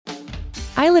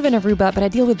I live in Aruba, but I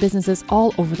deal with businesses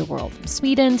all over the world, from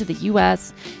Sweden to the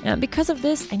US. And because of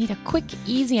this, I need a quick,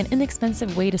 easy, and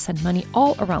inexpensive way to send money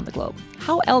all around the globe.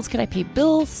 How else could I pay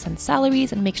bills, send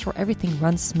salaries, and make sure everything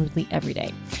runs smoothly every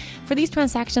day? For these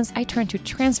transactions, I turn to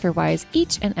TransferWise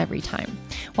each and every time.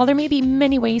 While there may be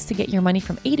many ways to get your money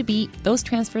from A to B, those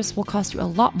transfers will cost you a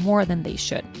lot more than they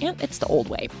should, and it's the old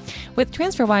way. With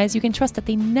TransferWise, you can trust that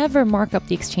they never mark up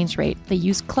the exchange rate. They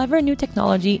use clever new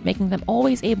technology, making them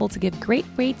always able to give great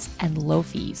rates and low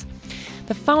fees.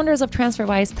 The founders of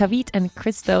TransferWise, Tavit and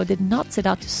Christo, did not set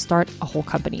out to start a whole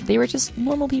company. They were just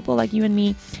normal people like you and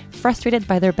me, frustrated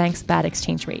by their bank's bad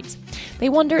exchange rates. They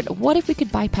wondered, what if we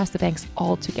could bypass the banks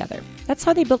altogether? That's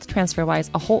how they built TransferWise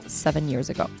a whole 7 years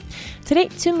ago. Today,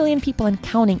 2 million people and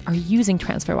counting are using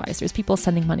TransferWise. There's people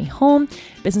sending money home,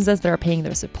 businesses that are paying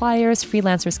their suppliers,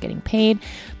 freelancers getting paid.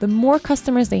 The more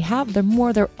customers they have, the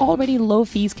more their already low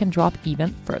fees can drop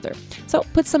even further. So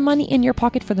put some money in your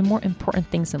pocket for the more important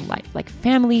things in life, like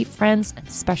family, friends, and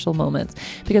special moments,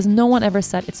 because no one ever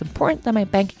said it's important that my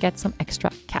bank gets some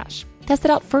extra cash. Test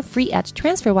it out for free at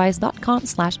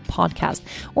transferwise.com/podcast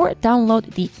or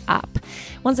download the app.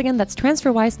 Once again, that's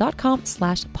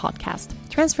transferwise.com/podcast.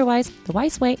 TransferWise, the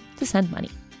wise way to send money.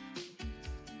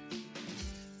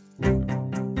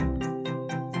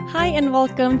 Hi, and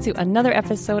welcome to another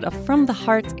episode of From the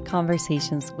Heart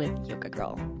Conversations with Yoga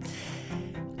Girl.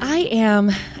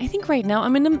 I think right now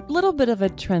I'm in a little bit of a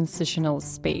transitional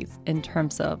space in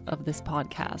terms of this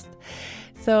podcast.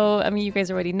 So, you guys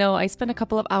already know I spend a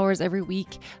couple of hours every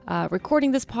week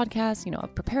recording this podcast,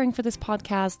 preparing for this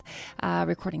podcast,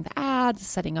 recording the ads,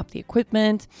 setting up the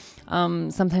equipment.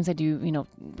 Sometimes I do,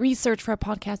 research for a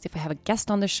podcast. If I have a guest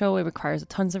on the show, it requires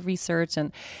tons of research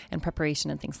and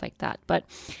preparation and things like that. But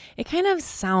it kind of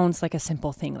sounds like a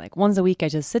simple thing. Like once a week, I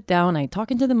just sit down, I talk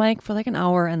into the mic for like an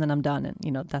hour, and then I'm done. And,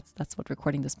 that's what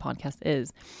recording this podcast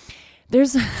is.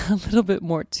 There's a little bit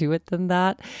more to it than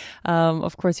that.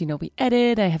 Of course, we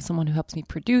edit. I have someone who helps me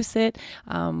produce it.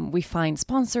 We find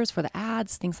sponsors for the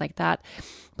ads, things like that.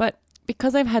 But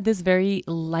because I've had this very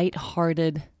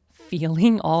lighthearted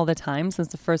feeling all the time since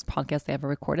the first podcast I ever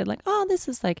recorded, like, oh, this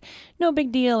is like no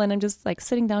big deal. And I'm just like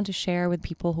sitting down to share with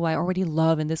people who I already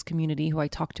love in this community, who I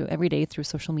talk to every day through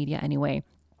social media anyway.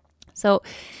 So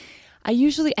I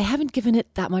haven't given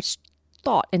it that much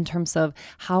thought in terms of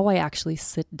how I actually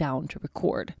sit down to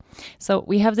record. So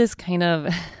we have this kind of,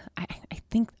 I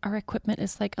think our equipment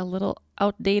is like a little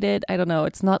outdated. I don't know.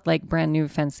 It's not like brand new,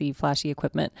 fancy, flashy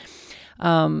equipment.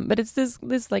 But it's this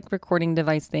like recording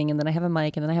device thing. And then I have a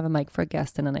mic, and then I have a mic for a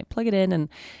guest, and then I plug it in, and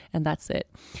that's it.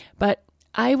 But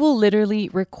I will literally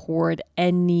record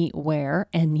anywhere,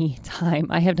 anytime.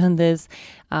 I have done this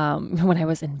when I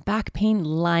was in back pain,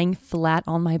 lying flat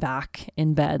on my back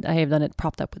in bed. I have done it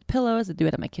propped up with pillows. I do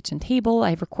it at my kitchen table.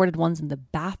 I've recorded ones in the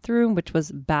bathroom, which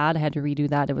was bad. I had to redo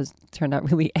that. Turned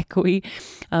out really echoey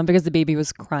because the baby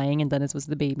was crying, and Dennis was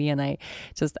the baby, and I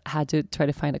just had to try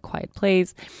to find a quiet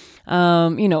place.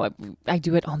 I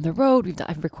do it on the road.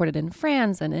 I've recorded in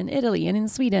France and in Italy and in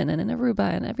Sweden and in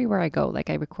Aruba, and everywhere I go, like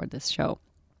I record this show.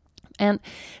 And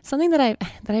something that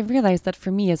I've realized that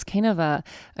for me is kind of a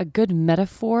good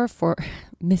metaphor for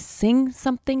missing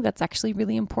something that's actually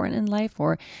really important in life,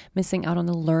 or missing out on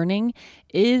the learning,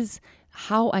 is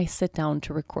how I sit down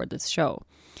to record this show.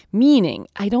 Meaning,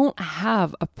 I don't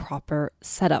have a proper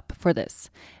setup for this.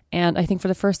 And I think for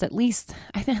the first, at least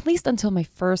until my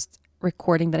first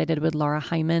recording that I did with Laura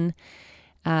Hyman,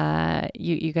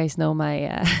 you guys know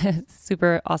my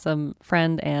super awesome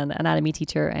friend and anatomy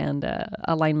teacher and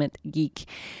alignment geek,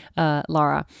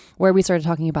 Laura, where we started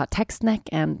talking about text neck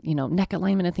and neck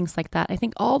alignment and things like that. I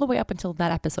think all the way up until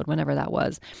that episode, whenever that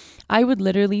was, I would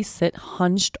literally sit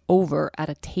hunched over at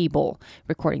a table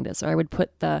recording this, or I would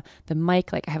put the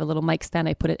mic, like I have a little mic stand,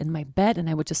 I put it in my bed, and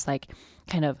I would just like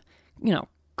kind of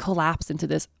collapse into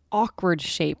this awkward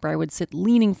shape where I would sit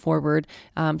leaning forward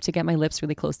to get my lips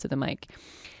really close to the mic.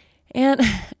 And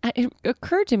it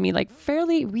occurred to me like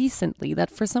fairly recently that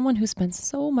for someone who spends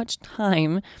so much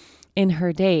time in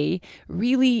her day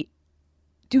really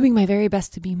doing my very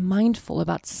best to be mindful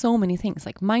about so many things,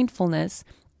 like mindfulness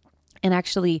and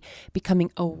actually becoming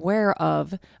aware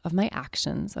of my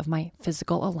actions, of my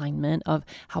physical alignment, of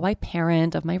how I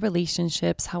parent, of my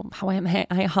relationships, how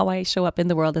I show up in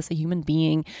the world as a human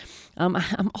being.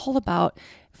 I'm all about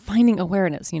finding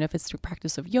awareness, if it's through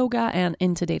practice of yoga and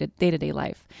into day-to-day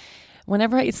life.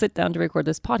 Whenever I sit down to record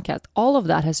this podcast, all of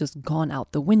that has just gone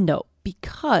out the window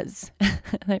because,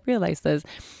 and I realized this,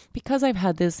 because I've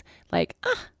had this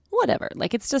whatever,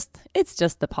 like it's just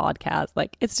the podcast,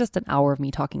 like it's just an hour of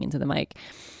me talking into the mic.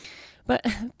 But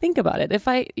think about it. If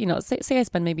I, say I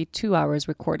spend maybe 2 hours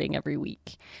recording every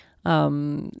week.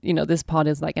 This pod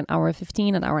is like an hour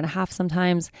 15, an hour and a half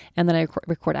sometimes. And then I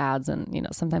record ads and,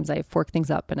 sometimes I fork things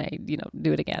up and I,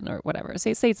 do it again or whatever.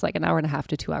 Say it's like an hour and a half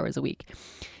to 2 hours a week.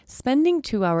 Spending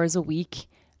 2 hours a week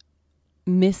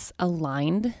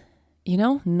misaligned,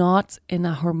 not in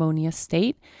a harmonious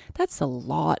state. That's a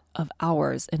lot of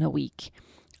hours in a week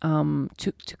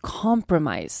to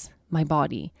compromise my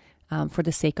body for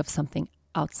the sake of something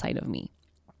outside of me.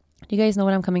 Do you guys know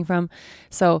what I'm coming from?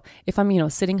 So if I'm,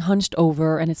 sitting hunched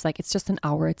over and it's just an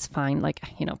hour, it's fine.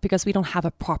 Because we don't have a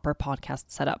proper podcast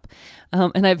set up.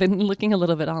 And I've been looking a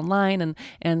little bit online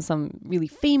and some really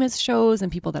famous shows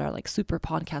and people that are like super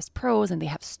podcast pros, and they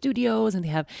have studios and they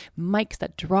have mics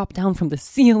that drop down from the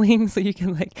ceiling. So you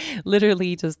can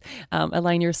literally just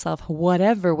align yourself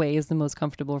whatever way is the most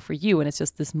comfortable for you. And it's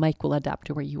just this mic will adapt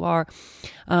to where you are.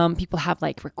 People have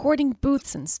recording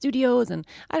booths and studios and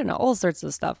I don't know, all sorts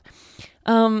of stuff.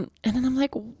 And then I'm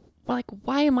like,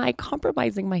 why am I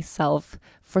compromising myself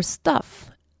for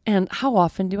stuff? And how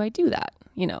often do I do that?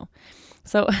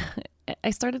 So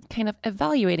I started kind of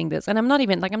evaluating this, and I'm not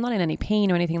even I'm not in any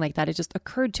pain or anything like that. It just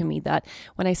occurred to me that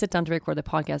when I sit down to record the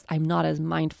podcast, I'm not as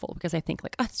mindful because I think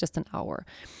it's just an hour.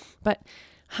 But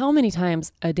how many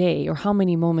times a day or how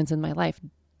many moments in my life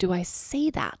do I say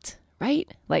that, right?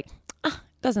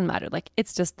 Doesn't matter.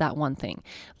 It's just that one thing.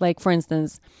 For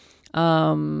instance,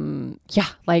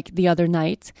 the other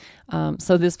night.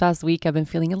 So this past week, I've been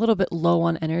feeling a little bit low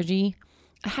on energy.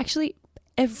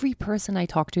 Every person I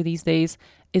talk to these days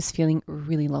is feeling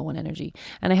really low on energy.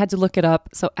 And I had to look it up.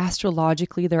 So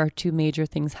astrologically, there are two major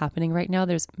things happening right now.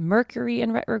 There's Mercury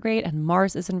in retrograde and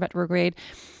Mars is in retrograde,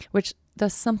 which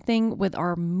does something with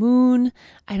our moon.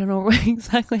 I don't know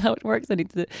exactly how it works. I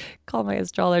need to call my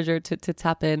astrologer to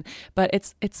tap in, but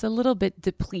it's a little bit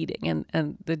depleting.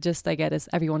 And the gist I get is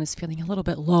everyone is feeling a little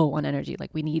bit low on energy.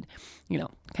 We need,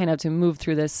 kind of to move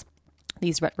through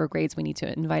these retrogrades, we need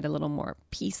to invite a little more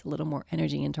peace, a little more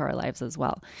energy into our lives as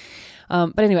well.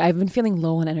 But anyway, I've been feeling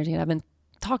low on energy and I've been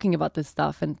talking about this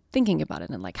stuff and thinking about it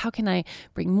and how can I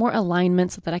bring more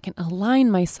alignment so that I can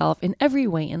align myself in every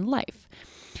way in life.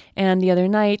 And the other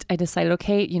night I decided,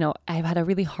 okay, I've had a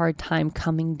really hard time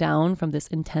coming down from this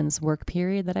intense work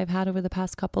period that I've had over the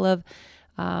past couple of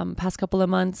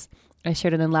months. I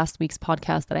shared it in last week's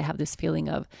podcast that I have this feeling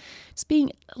of just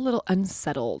being a little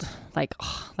unsettled, I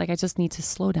just need to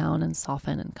slow down and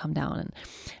soften and come down.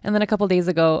 And then a couple of days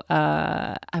ago,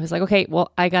 I was like, okay,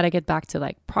 well, I got to get back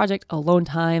to project alone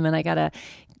time, and I got to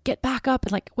get back up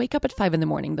and wake up at 5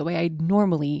 a.m. the way I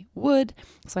normally would.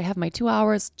 So I have my 2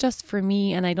 hours just for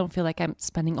me, and I don't feel like I'm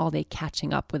spending all day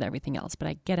catching up with everything else, but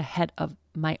I get ahead of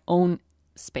my own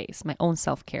space, my own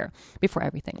self-care before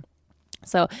everything.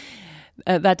 So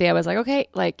that day I was like, okay,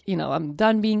 I'm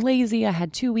done being lazy. I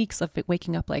had 2 weeks of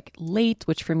waking up late,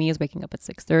 which for me is waking up at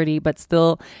 6:30, but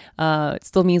still, it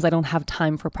still means I don't have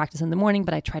time for practice in the morning,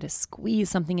 but I try to squeeze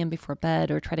something in before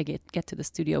bed or try to get to the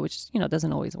studio, which,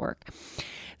 doesn't always work.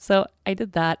 So I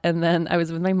did that. And then I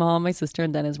was with my mom, my sister,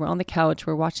 and Dennis. We're on the couch.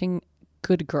 We're watching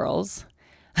Good Girls,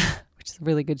 which is a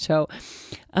really good show.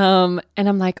 And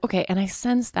I'm like, okay. And I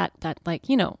sense that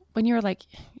when you're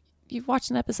you've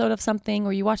watched an episode of something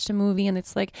or you watched a movie and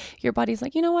it's your body's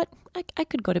you know what, I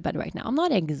could go to bed right now. I'm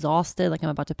not exhausted, I'm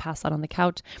about to pass out on the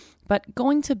couch, but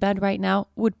going to bed right now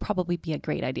would probably be a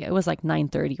great idea. It was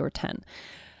 9:30 or 10.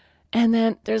 And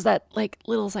then there's that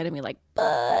little side of me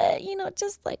but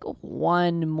just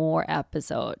one more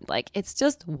episode. It's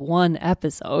just one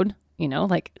episode,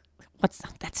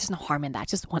 that's just no harm in that.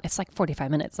 Just one, it's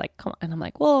 45 minutes. Come on. And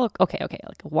I'm well, okay.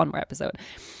 One more episode.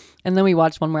 And then we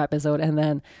watched one more episode and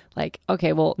then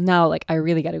okay, well now I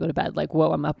really got to go to bed.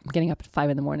 Whoa, I'm getting up at 5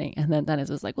 a.m. And then Dennis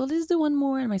was well, let's do one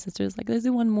more. And my sister was let's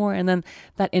do one more. And then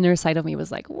that inner side of me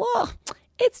was whoa,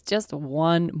 it's just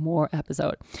one more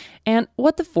episode. And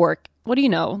what the fork, what do you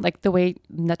know? The way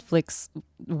Netflix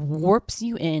warps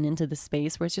you into the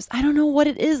space where it's just, I don't know what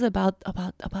it is about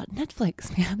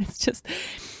Netflix, man.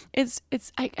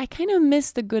 I kind of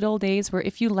miss the good old days where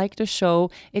if you liked a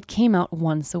show, it came out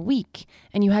once a week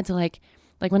and you had to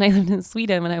when I lived in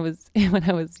Sweden when I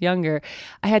was younger,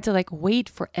 I had to wait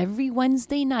for every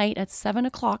Wednesday night at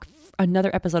 7:00 another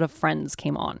episode of Friends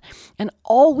came on. And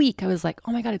all week I was oh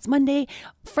my God, it's Monday,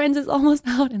 Friends is almost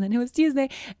out. And then it was Tuesday.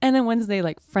 And then Wednesday,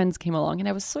 Friends came along. And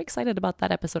I was so excited about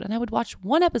that episode. And I would watch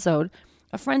one episode,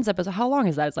 a Friends episode. How long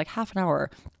is that? It's half an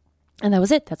hour. And that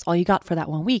was it. That's all you got for that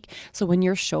 1 week. So when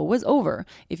your show was over,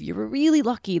 if you were really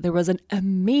lucky, there was an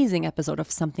amazing episode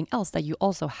of something else that you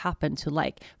also happened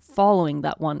to following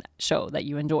that one show that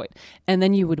you enjoyed. And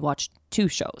then you would watch 2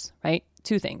 shows, right?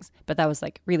 2 things, but that was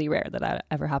like really rare that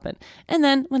ever happened. And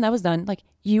then when that was done, like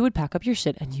you would pack up your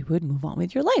shit and you would move on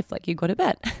with your life. Like you go to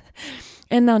bed.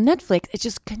 And now Netflix, it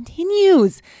just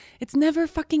continues. It's never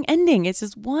fucking ending. It's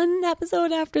just one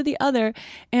episode after the other.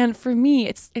 And for me,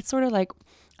 it's sort of like,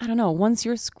 I don't know, once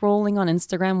you're scrolling on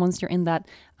Instagram, once you're in that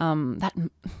I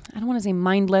don't want to say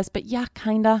mindless, but yeah,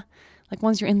 kinda. Like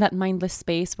once you're in that mindless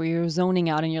space where you're zoning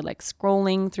out and you're like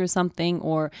scrolling through something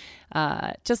or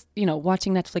just,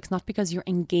 watching Netflix, not because you're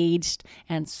engaged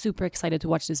and super excited to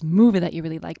watch this movie that you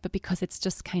really like, but because it's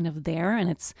just kind of there and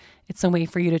it's a way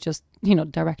for you to just,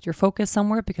 direct your focus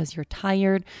somewhere because you're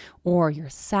tired or you're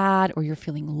sad or you're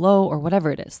feeling low or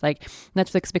whatever it is. Like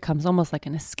Netflix becomes almost like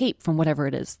an escape from whatever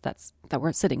it is that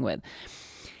we're sitting with.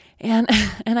 And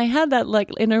I had that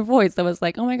like inner voice that was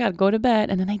like, oh my God, go to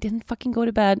bed. And then I didn't fucking go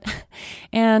to bed.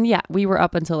 And yeah, we were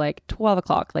up until like 12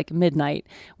 o'clock, like midnight,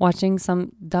 watching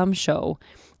some dumb show.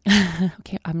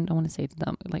 Okay, I don't want to say it's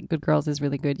dumb. Like Good Girls is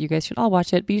really good. You guys should all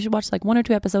watch it, but you should watch like 1 or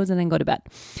 2 episodes and then go to bed.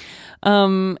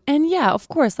 And yeah, of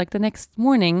course, like the next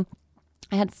morning,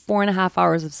 I had 4.5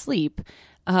 hours of sleep.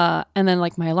 And then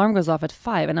like my alarm goes off at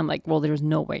 5 and I'm like, well, there's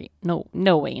no way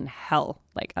in hell.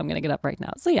 Like I'm going to get up right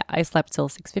now. So yeah, I slept till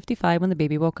 6:55 when the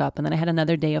baby woke up. And then I had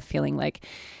another day of feeling like,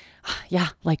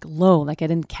 like low, like I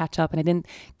didn't catch up and I didn't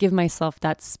give myself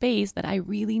that space that I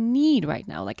really need right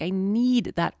now. Like I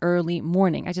need that early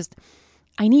morning.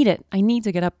 I need it. I need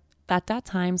to get up at that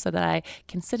time so that I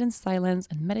can sit in silence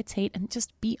and meditate and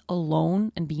just be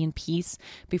alone and be in peace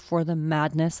before the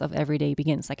madness of every day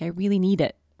begins. Like I really need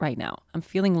it right now. I'm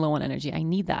feeling low on energy. I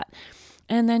need that.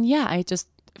 And then,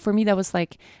 for me, that was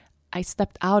like, I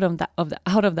stepped out of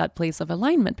that place of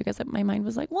alignment because my mind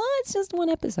was like, well, it's just one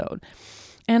episode.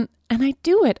 And I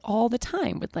do it all the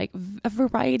time with like a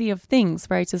variety of things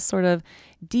where I just sort of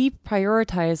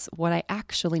deprioritize what I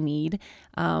actually need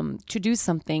to do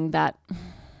something that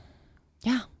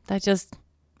just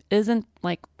isn't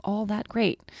like all that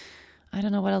great. I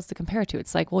don't know what else to compare it to.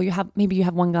 It's like, well, maybe you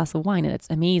have 1 glass of wine and it's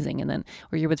amazing. And then,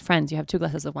 or you're with friends, you have 2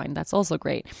 glasses of wine. That's also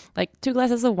great. Like 2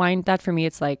 glasses of wine, that for me,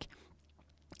 it's like,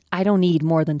 I don't need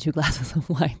more than 2 glasses of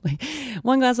wine. Like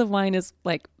 1 glass of wine is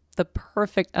like the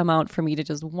perfect amount for me to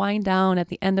just wind down at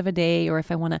the end of a day. Or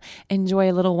if I want to enjoy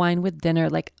a little wine with dinner,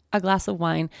 like a glass of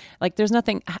wine, like there's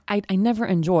nothing, I never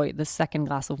enjoy the second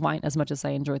glass of wine as much as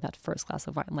I enjoy that first glass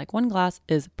of wine. Like 1 glass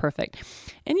is perfect.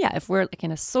 And yeah, if we're like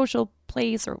in a social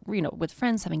place or, with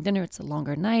friends having dinner, it's a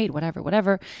longer night,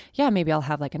 whatever. Yeah, maybe I'll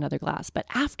have like another glass. But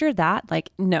after that, like,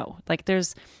 no, like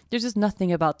there's just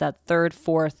nothing about that third,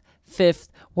 fourth, fifth,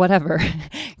 whatever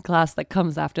glass that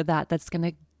comes after that that's going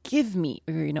to give me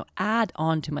or add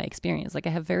on to my experience. Like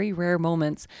I have very rare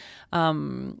moments.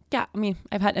 I've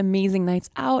had amazing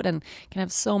nights out and can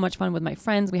have so much fun with my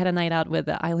friends. We had a night out with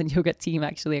the Island Yoga team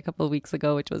actually a couple of weeks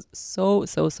ago, which was so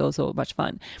much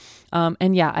fun.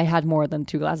 I had more than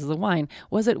 2 glasses of wine.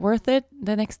 Was it worth it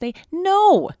the next day?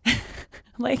 No.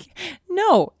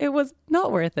 No, it was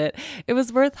not worth it. It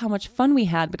was worth how much fun we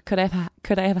had, but could I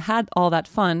have had all that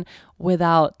fun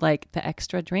without like the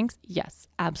extra drinks? Yes,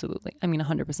 absolutely.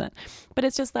 100%. But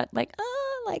it's just that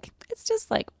it's just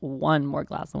like 1 more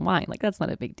glass of wine. Like that's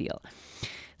not a big deal.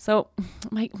 So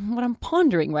what I'm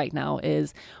pondering right now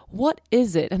is, what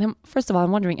is it? And first of all,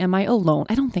 I'm wondering, am I alone?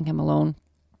 I don't think I'm alone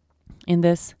in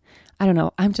this. I don't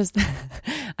know.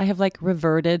 I have like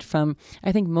reverted from,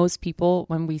 I think most people,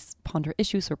 when we ponder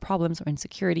issues or problems or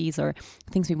insecurities or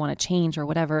things we want to change or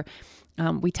whatever,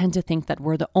 we tend to think that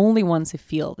we're the only ones who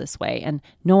feel this way and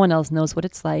no one else knows what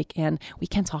it's like. And we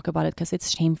can't talk about it because it's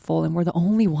shameful and we're the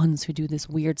only ones who do this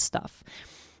weird stuff.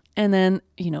 And then,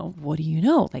 what do you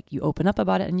know? Like you open up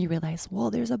about it and you realize,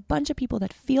 well, there's a bunch of people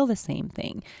that feel the same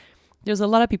thing. There's a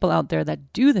lot of people out there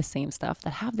that do the same stuff,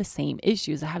 that have the same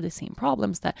issues, that have the same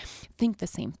problems, that think the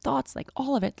same thoughts, like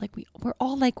all of it. Like we're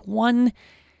all like one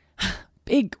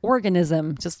big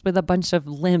organism just with a bunch of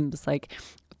limbs, like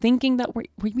thinking that we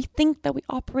think that we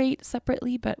operate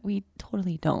separately, but we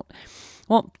totally don't.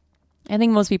 Well, I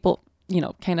think most people,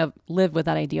 kind of live with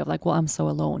that idea of like, well, I'm so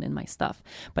alone in my stuff.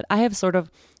 But I have sort of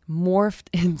morphed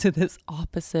into this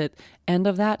opposite end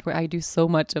of that, where I do so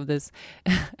much of this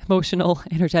emotional,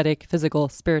 energetic, physical,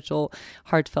 spiritual,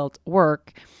 heartfelt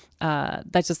work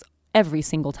that just every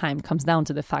single time comes down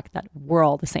to the fact that we're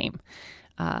all the same.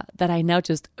 That I now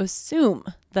just assume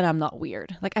that I'm not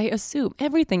weird. Like I assume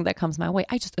everything that comes my way,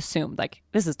 I just assume like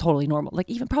this is totally normal. Like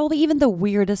probably even the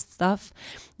weirdest stuff,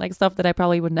 like stuff that I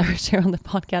probably would never share on the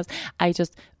podcast, I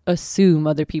just assume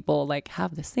other people like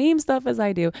have the same stuff as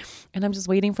I do. And I'm just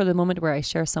waiting for the moment where I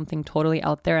share something totally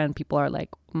out there and people are like,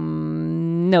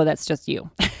 no, that's just you.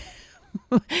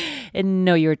 And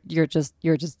no, you're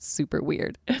just super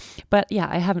weird. But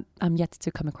yeah, I'm yet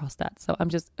to come across that. So I'm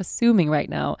just assuming right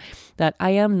now that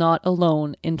I am not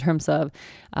alone in terms of,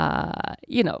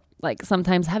 like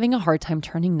sometimes having a hard time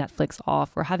turning Netflix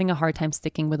off, or having a hard time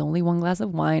sticking with only one glass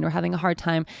of wine, or having a hard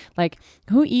time, like,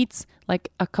 who eats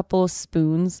like a couple of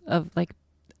spoons of like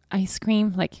ice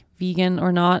cream, like vegan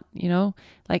or not,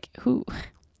 like who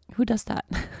does that?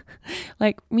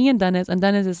 Like me and Dennis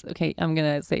is, okay, I'm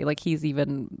going to say like he's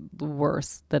even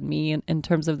worse than me in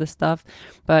terms of this stuff.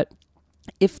 But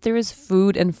if there is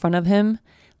food in front of him,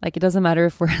 like it doesn't matter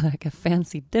if we're like a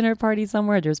fancy dinner party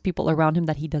somewhere, there's people around him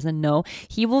that he doesn't know,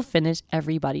 he will finish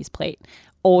everybody's plate.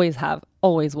 Always have,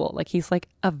 always will. Like he's like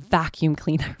a vacuum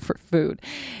cleaner for food.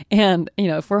 And,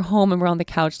 if we're home and we're on the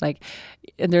couch, like,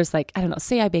 and there's like, I don't know,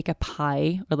 say I bake a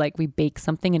pie, or like we bake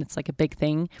something and it's like a big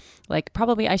thing, like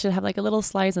probably I should have like a little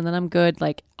slice and then I'm good.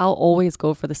 Like I'll always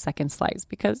go for the second slice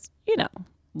because,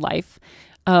 life.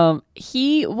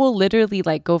 He will literally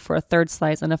like go for a third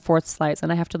slice and a fourth slice,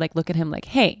 and I have to like look at him like,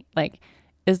 hey, like,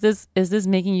 is this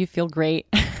making you feel great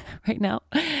right now?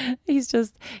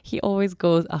 He always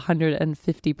goes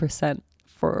 150%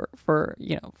 for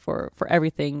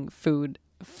everything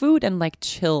food and like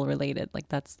chill related. Like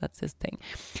that's his thing.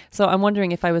 So I'm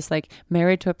wondering if I was like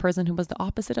married to a person who was the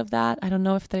opposite of that. I don't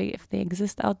know if they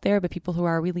exist out there, but people who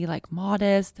are really like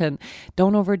modest and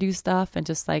don't overdo stuff, and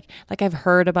just like I've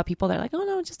heard about people that are like, oh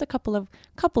no, just a couple of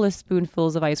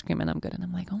spoonfuls of ice cream and I'm good. And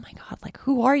I'm like, oh my God, like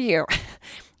who are you?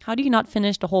 How do you not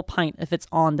finish the whole pint if it's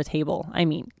on the table? I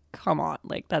mean, come on.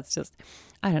 Like that's just,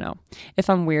 I don't know. If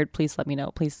I'm weird, please let me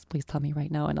know. Please tell me right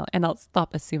now, and I'll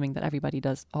stop assuming that everybody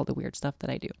does all the weird stuff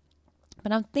that I do.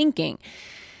 But I'm thinking,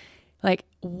 like,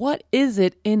 what is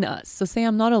it in us? So say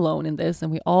I'm not alone in this,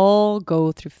 and we all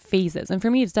go through phases. And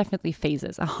for me, it's definitely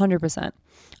phases, 100%.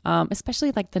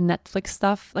 Especially like the Netflix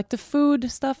stuff. Like the food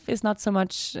stuff is not so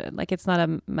much, like it's not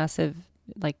a massive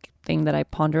like thing that I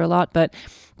ponder a lot, but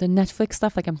the Netflix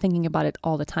stuff, like I'm thinking about it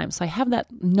all the time. So I have that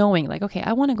knowing like, okay,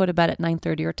 I want to go to bed at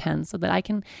 9:30 or 10 so that I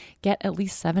can get at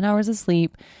least 7 hours of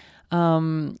sleep,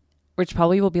 which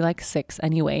probably will be like 6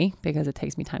 anyway, because it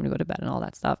takes me time to go to bed and all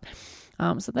that stuff.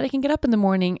 So that I can get up in the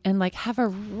morning and like have a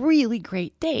really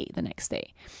great day the next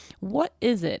day. What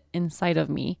is it inside of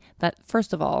me that,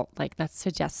 first of all, like that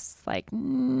suggests like,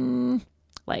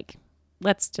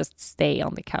 let's just stay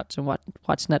on the couch and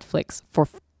watch Netflix for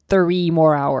 3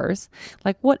 more hours.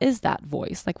 Like, what is that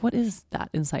voice? Like, what is that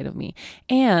inside of me?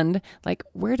 And like,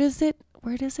 where does it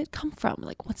come from?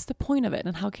 Like, what's the point of it?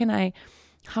 And how can I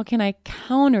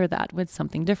counter that with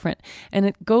something different? And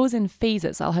it goes in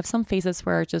phases. I'll have some phases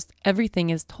where just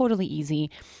everything is totally easy.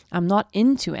 I'm not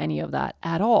into any of that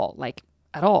at all. Like,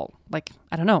 I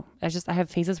don't know. I have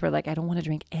phases where like I don't want to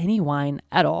drink any wine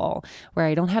at all, where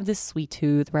I don't have this sweet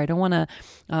tooth, where I don't want to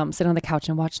sit on the couch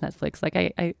and watch Netflix. Like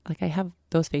I have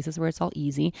those phases where it's all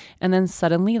easy, and then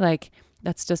suddenly like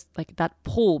that's just like that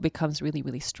pull becomes really,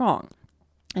 really strong.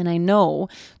 And I know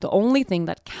the only thing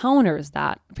that counters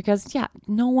that, because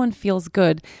no one feels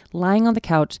good lying on the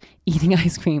couch eating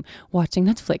ice cream, watching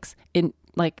Netflix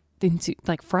into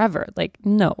like forever. Like,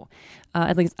 no,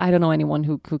 at least I don't know anyone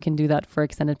who can do that for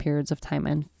extended periods of time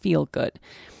and feel good.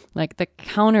 Like the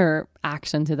counter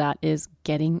action to that is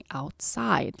getting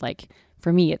outside. Like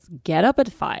for me, it's get up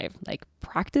at 5, like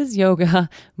practice yoga,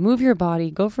 move your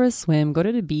body, go for a swim, go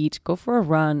to the beach, go for a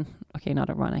run. Okay, not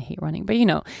a run. I hate running, but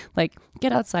like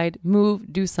get outside,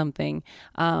 move, do something.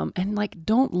 And like,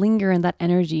 don't linger in that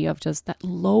energy of just that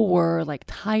lower, like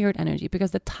tired energy,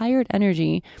 because the tired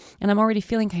energy, and I'm already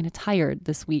feeling kind of tired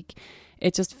this week,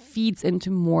 it just feeds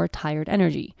into more tired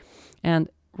energy. And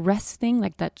resting,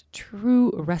 like that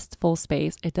true restful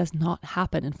space, it does not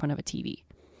happen in front of a TV.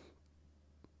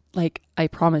 Like, I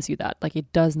promise you that. Like,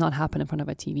 it does not happen in front of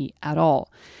a TV at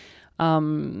all.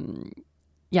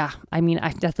 Yeah, I mean,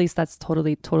 at least that's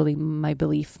totally my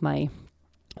belief,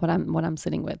 what I'm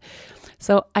sitting with.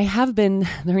 So I have been,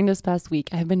 during this past week,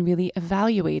 I have been really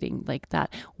evaluating like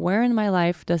that. Where in my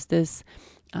life does this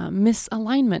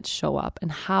misalignment show up, and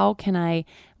how can I,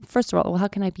 first of all, how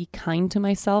can I be kind to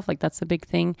myself? Like, that's a big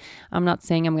thing. I'm not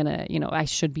saying I'm gonna, I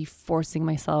should be forcing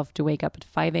myself to wake up at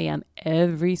 5 a.m.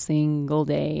 every single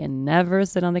day and never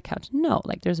sit on the couch. No,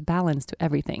 like there's balance to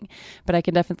everything. But I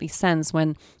can definitely sense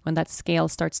when that scale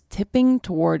starts tipping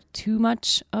toward too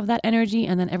much of that energy,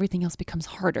 and then everything else becomes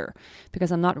harder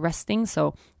because I'm not resting.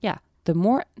 So yeah, the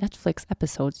more Netflix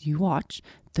episodes you watch,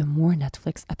 the more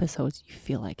Netflix episodes you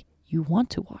feel like you want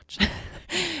to watch.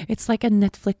 It's like a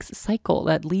Netflix cycle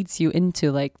that leads you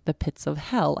into like the pits of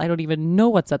hell. I don't even know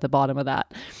what's at the bottom of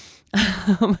that.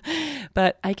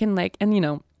 But I can like,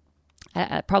 and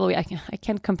I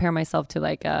can't compare myself to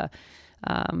like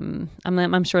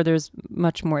I'm sure there's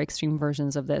much more extreme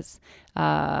versions of this.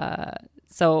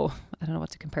 So I don't know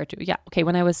what to compare to. Yeah. Okay.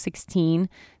 When I was 16,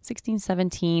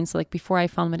 17, so like before I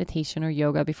found meditation or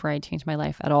yoga, before I changed my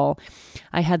life at all,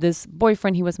 I had this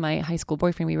boyfriend. He was my high school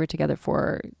boyfriend. We were together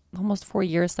for almost 4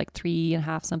 years, like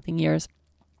 3.5 something years.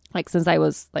 Like since I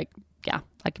was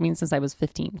since I was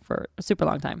 15 for a super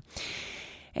long time.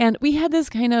 And we had this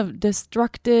kind of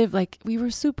destructive, like we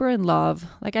were super in love.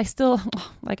 Like I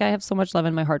have so much love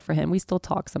in my heart for him. We still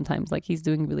talk sometimes, like he's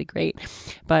doing really great.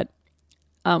 But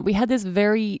we had this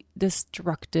very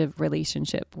destructive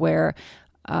relationship where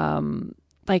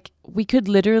like we could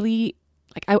literally,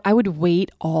 like I would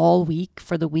wait all week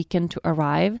for the weekend to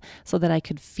arrive so that I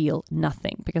could feel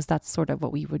nothing, because that's sort of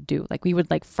what we would do. Like we would,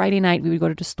 like Friday night, we would go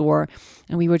to the store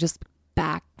and we would just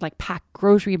pack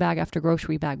grocery bag after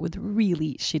grocery bag with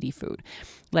really shitty food,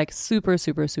 like super,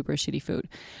 super, super shitty food,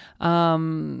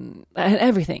 and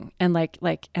everything. And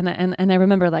and I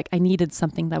remember like I needed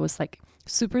something that was like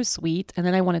super sweet. And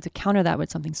then I wanted to counter that with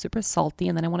something super salty.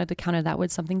 And then I wanted to counter that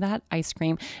with something that had ice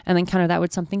cream, and then counter that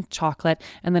with something chocolate.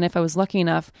 And then if I was lucky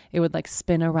enough, it would like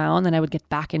spin around and I would get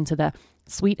back into the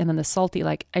sweet and then the salty.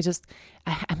 Like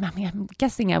I'm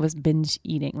guessing I was binge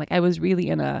eating. Like I was really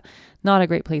in not a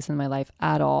great place in my life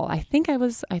at all. I think I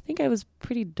was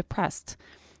pretty depressed.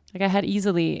 Like I had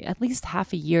easily at least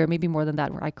half a year, maybe more than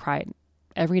that, where I cried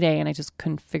every day and I just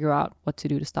couldn't figure out what to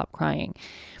do to stop crying.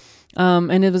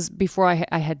 And it was before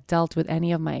I had dealt with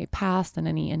any of my past and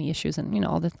any issues and, you know,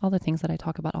 all the things that I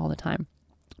talk about all the time.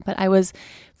 But I was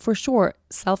for sure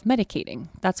self-medicating.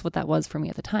 That's what that was for me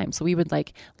at the time. So we would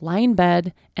like lie in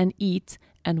bed and eat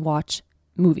and watch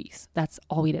movies. That's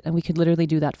all we did. And we could literally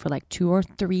do that for like 2 or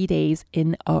 3 days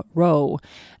in a row,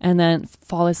 and then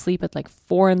fall asleep at like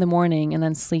 4 a.m. and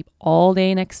then sleep all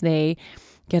day next day,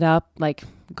 get up, like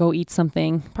go eat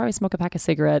something, probably smoke a pack of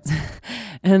cigarettes,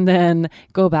 and then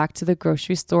go back to the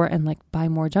grocery store and like buy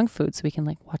more junk food so we can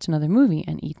like watch another movie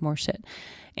and eat more shit.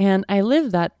 And I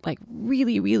lived that like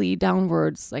really, really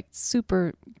downwards, like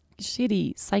super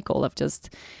shitty cycle of just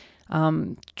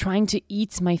trying to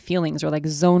eat my feelings or like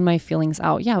zone my feelings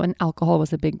out. Yeah, and alcohol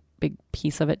was a big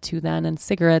piece of it too then, and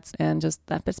cigarettes and just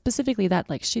that, but specifically that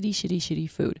like shitty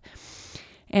food.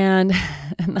 And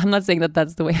I'm not saying that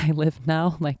that's the way I live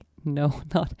now. Like, no,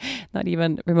 not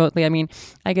even remotely. I mean,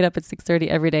 I get up at 6:30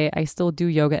 every day. I still do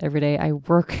yoga every day. I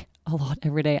work a lot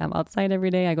every day. I'm outside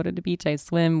every day. I go to the beach, I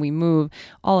swim, we move,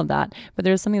 all of that. But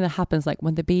there's something that happens like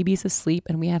when the baby's asleep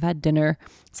and we have had dinner.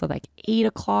 So like 8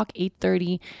 o'clock,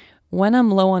 8:30, when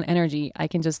I'm low on energy, I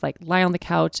can just like lie on the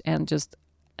couch and just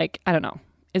like, I don't know.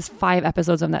 Is 5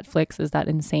 episodes of Netflix, is that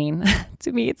insane?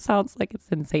 To me, it sounds like it's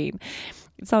insane.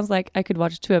 It sounds like I could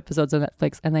watch 2 episodes of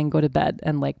Netflix and then go to bed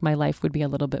and like my life would be a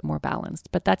little bit more balanced.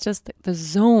 But that's just the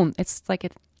zone. It's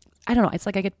like I don't know. It's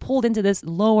like I get pulled into this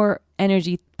lower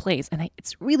energy place and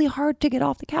it's really hard to get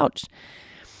off the couch.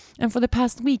 And for the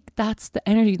past week, that's the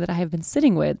energy that I have been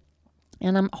sitting with.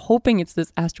 And I'm hoping it's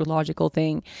this astrological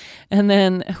thing. And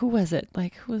then who was it?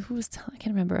 Like who was, I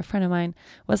can't remember. A friend of mine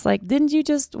was like, didn't you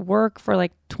just work for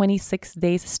like 26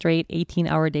 days straight,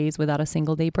 18-hour days without a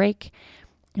single day break?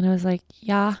 And I was like,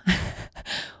 yeah.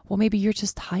 Well, maybe you're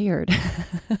just tired.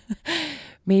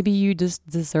 Maybe you just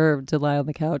deserve to lie on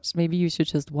the couch. Maybe you should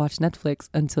just watch Netflix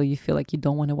until you feel like you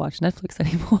don't want to watch Netflix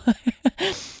anymore.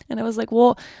 And I was like,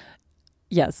 well,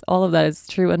 yes, all of that is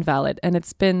true and valid. And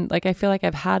it's been like, I feel like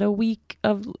I've had a week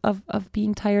of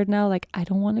being tired now. Like, I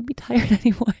don't want to be tired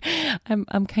anymore.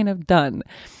 I'm kind of done.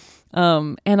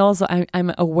 And also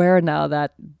I'm aware now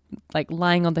that like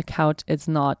lying on the couch is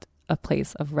not a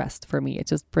place of rest for me. It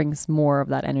just brings more of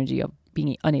that energy of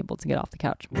being unable to get off the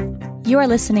couch. You are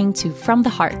listening to From the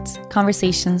Heart,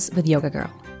 Conversations with Yoga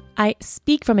Girl. I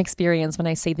speak from experience when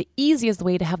I say the easiest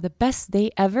way to have the best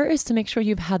day ever is to make sure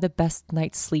you've had the best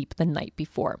night's sleep the night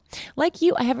before. Like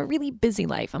you, I have a really busy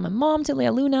life. I'm a mom to Lea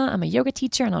Luna. I'm a yoga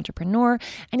teacher and entrepreneur.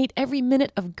 I need every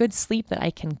minute of good sleep that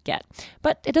I can get.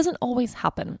 But it doesn't always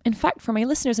happen. In fact, for my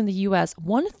listeners in the US,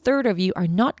 1/3 of you are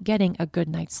not getting a good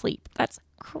night's sleep. That's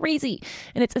crazy.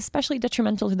 And it's especially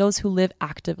detrimental to those who live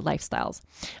active lifestyles.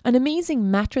 An amazing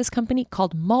mattress company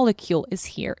called Molecule is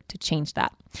here to change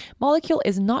that. Molecule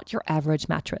is not your average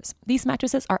mattress. These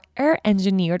mattresses are air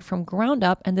engineered from ground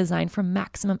up and designed for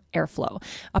maximum airflow,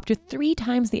 up to 3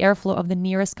 times the airflow of the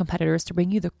nearest competitors to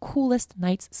bring you the coolest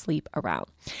night's sleep around.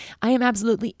 I am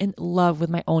absolutely in love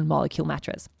with my own Molecule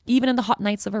mattress. Even in the hot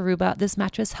nights of Aruba, this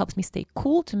mattress helps me stay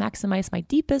cool to maximize my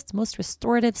deepest, most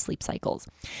restorative sleep cycles.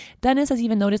 Dennis has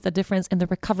even noticed a difference in the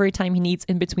recovery time he needs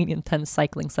in between intense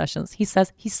cycling sessions. He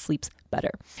says he sleeps better.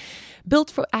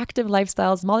 Built for active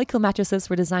lifestyles, Molecule mattresses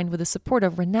were designed with the support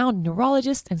of renowned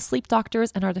neurologists and sleep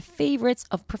doctors and are the favorites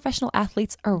of professional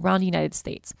athletes around the United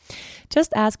States.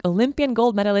 Just ask Olympian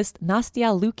gold medalist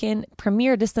Nastia Liukin,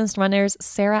 premier distance runners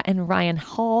Sarah and Ryan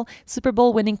Hall, Super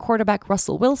Bowl winning quarterback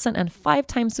Russell Wilson, and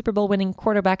 5-time Super Bowl winning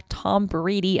quarterback Tom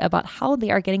Brady about how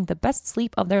they are getting the best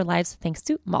sleep of their lives thanks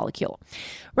to Molecule.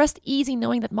 Rest easy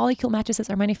knowing that Molecule mattresses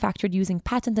are manufactured using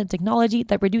patented technology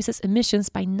that reduces emissions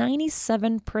by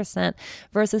 97%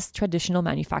 versus traditional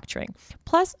manufacturing.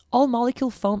 Plus, all Molecule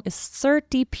foam is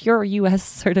CertiPure US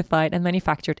certified and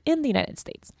manufactured in the United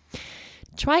States.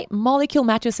 Try Molecule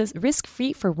mattresses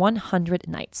risk-free for 100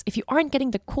 nights. If you aren't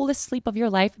getting the coolest sleep of your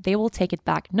life, they will take it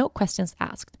back, no questions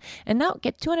asked. And now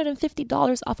get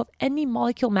 $250 off of any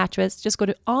Molecule mattress. Just go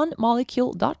to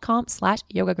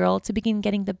onmolecule.com/yogagirl to begin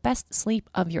getting the best sleep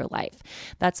of your life.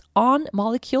 That's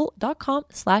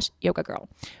onmolecule.com/yogagirl.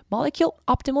 Molecule,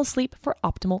 optimal sleep for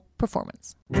optimal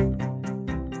performance.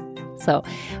 So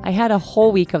I had a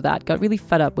whole week of that, got really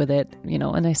fed up with it,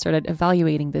 and I started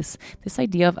evaluating this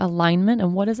idea of alignment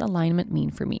and what does alignment mean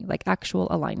for me, like actual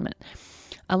alignment.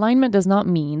 Alignment does not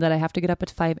mean that I have to get up at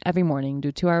 5 every morning,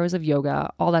 do 2 hours of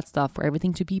yoga, all that stuff for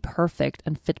everything to be perfect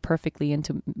and fit perfectly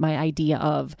into my idea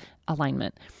of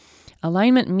alignment.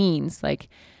 Alignment means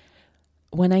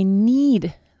when I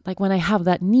have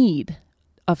that need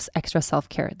of extra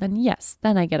self-care, then yes,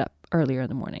 then I get up earlier in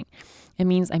the morning. It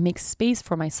means I make space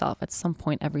for myself at some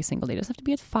point every single day. It doesn't have to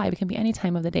be at 5. It can be any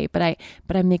time of the day, but I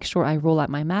make sure I roll out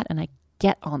my mat and I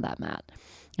get on that mat.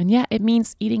 And yeah, it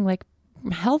means eating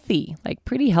healthy,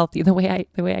 pretty healthy, the way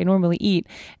I normally eat.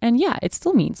 And yeah, it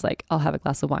still means I'll have a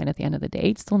glass of wine at the end of the day.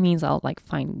 It still means I'll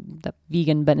find the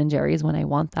vegan Ben & Jerry's when I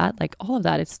want that. All of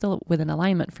that, it's still within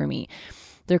alignment for me.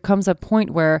 There comes a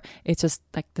point where it's just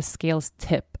the scales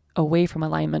tip away from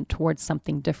alignment towards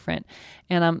something different.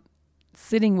 And I'm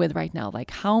sitting with right now,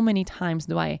 how many times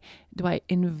do I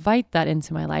invite that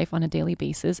into my life on a daily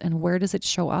basis, and where does it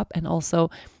show up, and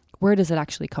also where does it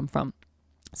actually come from?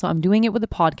 So I'm doing it with the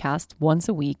podcast once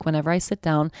a week whenever I sit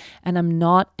down and I'm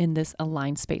not in this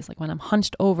aligned space, when I'm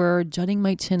hunched over, jutting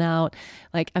my chin out,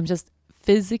 I'm just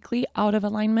physically out of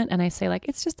alignment, and I say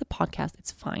it's just a podcast,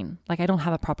 it's fine, I don't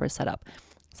have a proper setup.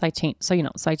 So I change,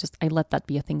 I let that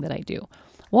be a thing that I do.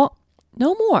 Well,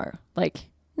 no more.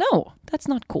 No, that's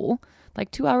not cool.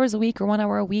 2 hours a week or 1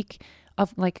 hour a week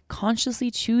of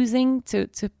consciously choosing to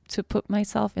put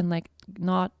myself in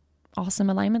not awesome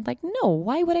alignment. No,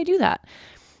 why would I do that?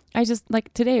 I just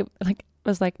today,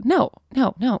 was no.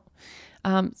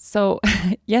 So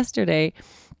yesterday,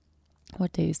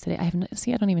 what day is today? I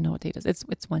don't even know what date it is.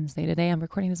 It's Wednesday today. I'm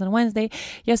recording this on a Wednesday.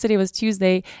 Yesterday was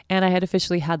Tuesday, and I had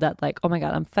officially had that oh my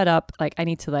God, I'm fed up. I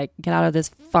need to get out of this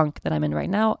funk that I'm in right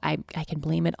now. I can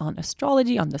blame it on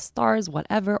astrology, on the stars,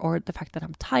 whatever, or the fact that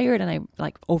I'm tired and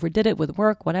I overdid it with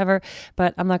work, whatever.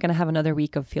 But I'm not going to have another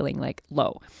week of feeling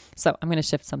low. So I'm going to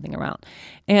shift something around.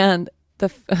 And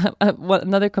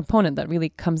another component that really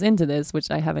comes into this,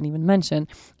 which I haven't even mentioned,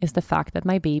 is the fact that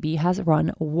my baby has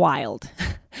run wild.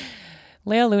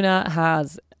 Leia Luna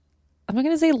has, I'm not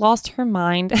going to say lost her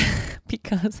mind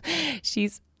because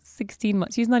she's 16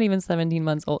 months. She's not even 17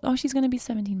 months old. Oh, she's going to be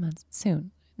 17 months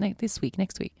soon. Next week.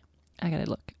 I got to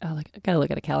look. I got to look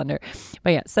at a calendar.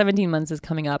 But yeah, 17 months is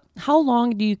coming up. How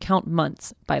long do you count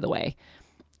months, by the way?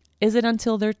 Is it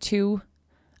until they're 2?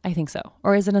 I think so.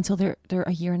 Or is it until they're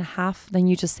a year and a half? Then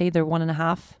you just say they're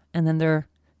 1.5 and then they're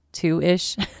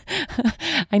 2-ish.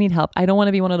 I need help. I don't want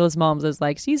to be one of those moms that's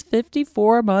she's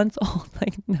 54 months old.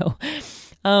 No.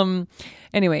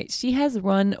 Anyway, she has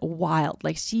run wild.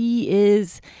 She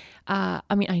is,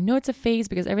 I know it's a phase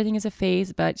because everything is a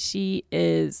phase, but she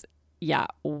is, yeah,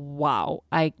 wow.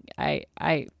 It's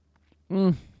a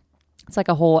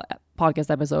whole podcast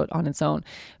episode on its own,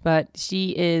 but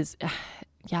she is,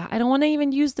 yeah, I don't want to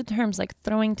even use the terms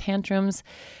throwing tantrums.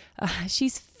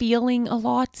 She's feeling a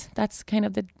lot. That's kind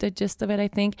of the gist of it, I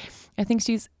think. I think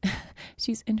she's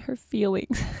in her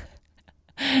feelings.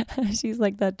 She's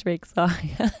like that Drake song.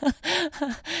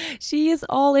 She is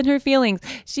all in her feelings.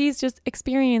 She's just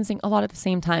experiencing a lot at the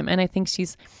same time. And I think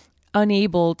she's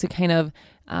unable to kind of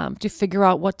to figure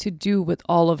out what to do with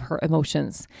all of her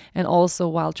emotions. And also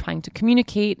while trying to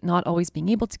communicate, not always being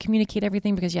able to communicate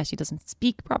everything because, she doesn't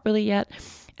speak properly yet.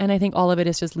 And I think all of it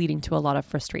is just leading to a lot of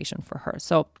frustration for her.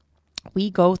 So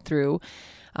we go through,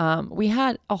 we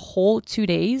had a whole 2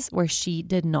 days where she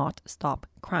did not stop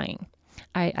crying.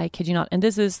 I kid you not. And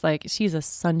this is like, she's a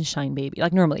sunshine baby.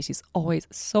 Like normally she's always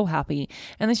so happy.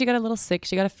 And then she got a little sick.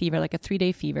 She got a fever, like a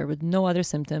 3-day fever with no other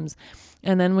symptoms.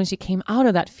 And then when she came out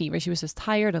of that fever, she was just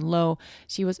tired and low.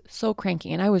 She was so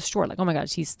cranky. And I was sure like, oh my God,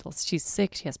 she's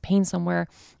sick. She has pain somewhere.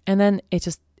 And then it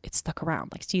stuck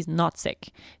around. Like she's not sick.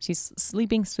 She's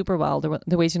sleeping super well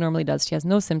the way she normally does. She has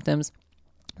no symptoms.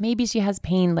 Maybe she has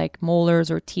pain like molars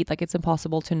or teeth. Like it's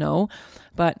impossible to know.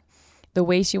 But the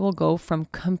way she will go from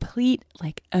complete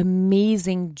like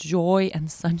amazing joy and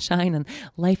sunshine and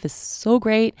life is so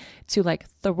great to like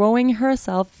throwing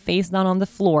herself face down on the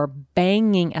floor,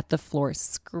 banging at the floor,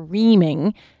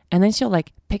 screaming. And then she'll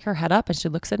like pick her head up and she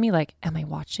looks at me like, am I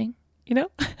watching? You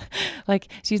know, like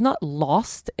she's not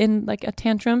lost in like a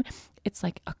tantrum. It's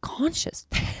like a conscious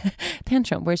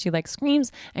tantrum where she like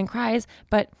screams and cries,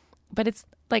 but it's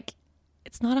like,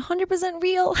 it's not 100%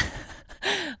 real.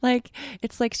 Like,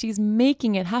 it's like she's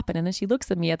making it happen. And then she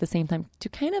looks at me at the same time to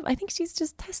kind of, I think she's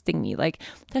just testing me, like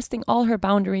testing all her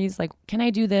boundaries. Like, can I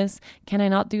do this? Can I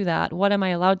not do that? What am I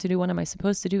allowed to do? What am I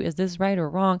supposed to do? Is this right or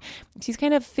wrong? She's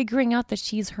kind of figuring out that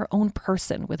she's her own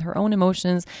person with her own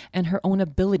emotions and her own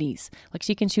abilities. Like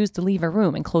she can choose to leave a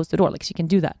room and close the door. Like she can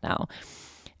do that now.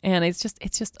 And it's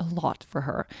just a lot for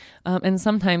her. And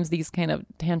sometimes these kind of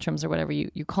tantrums or whatever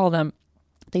you call them,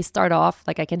 they start off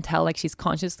like I can tell like she's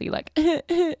consciously like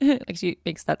like she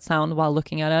makes that sound while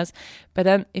looking at us. But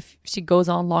then if she goes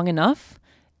on long enough,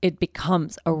 it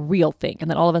becomes a real thing. And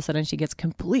then all of a sudden she gets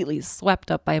completely swept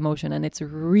up by emotion and it's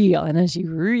real. And then she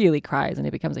really cries and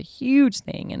it becomes a huge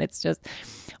thing. And it's just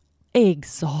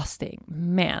exhausting.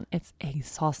 Man, it's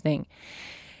exhausting.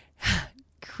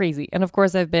 Crazy. And of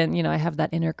course I've been, I have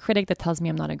that inner critic that tells me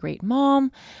I'm not a great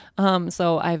mom.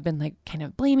 So I've been like kind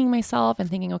of blaming myself and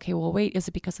thinking, okay, well, wait, is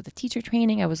it because of the teacher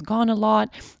training? I was gone a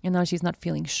lot and now she's not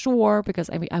feeling sure because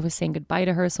I was saying goodbye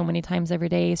to her so many times every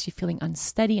day. Is she feeling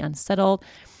unsteady, unsettled?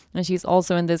 And she's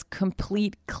also in this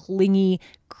complete clingy,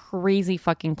 crazy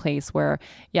fucking place where,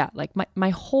 yeah, like my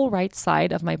whole right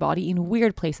side of my body in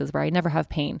weird places where I never have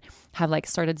pain have like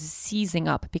started seizing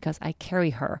up because I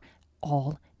carry her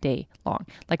all day long,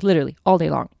 like literally all day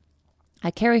long.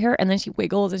 I carry her and then she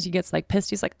wiggles and she gets like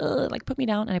pissed. She's like, ugh, like put me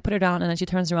down. And I put her down and then she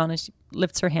turns around and she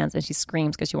lifts her hands and she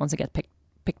screams because she wants to get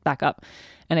picked back up.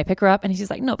 And I pick her up and she's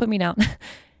like, no, put me down.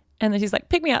 And then she's like,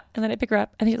 pick me up. And then I pick her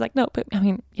up and she's like, no,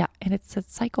 yeah. And it's a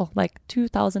cycle like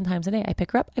 2,000 times a day. I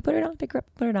pick her up, I put her down, pick her up,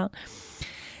 put her down.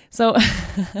 So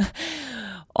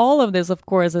all of this, of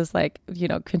course, is like,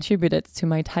 contributed to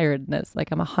my tiredness.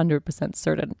 Like I'm 100%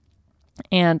 certain.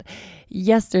 And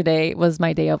yesterday was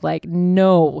my day of like,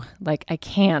 no, like I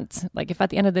can't. Like if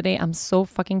at the end of the day, I'm so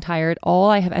fucking tired, all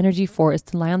I have energy for is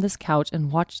to lie on this couch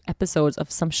and watch episodes of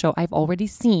some show I've already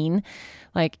seen.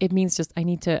 Like it means just I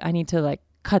need to like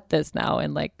cut this now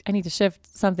and like I need to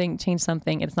shift something, change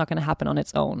something. And it's not going to happen on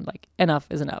its own. Like enough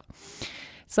is enough.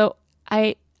 So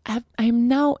I am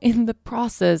now in the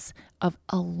process of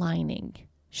aligning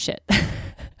shit.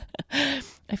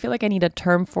 I feel like I need a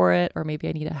term for it, or maybe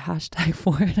I need a hashtag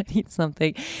for it. I need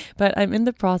something, but I'm in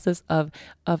the process of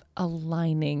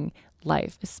aligning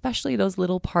life, especially those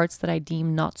little parts that I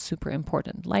deem not super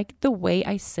important, like the way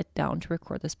I sit down to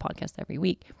record this podcast every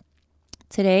week.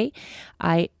 Today,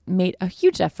 I made a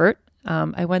huge effort.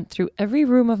 I went through every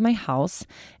room of my house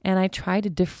and I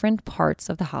tried different parts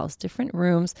of the house, different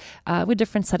rooms with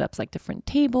different setups, like different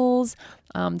tables,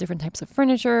 different types of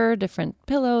furniture, different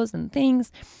pillows and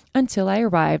things, until I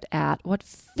arrived at what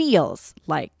feels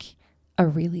like a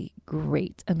really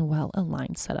great and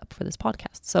well-aligned setup for this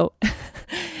podcast. So,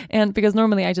 and because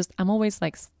normally I'm always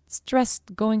like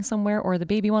stressed going somewhere or the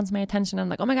baby wants my attention. I'm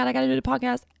like, oh my God, I got to do the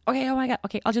podcast. Okay. Oh my God.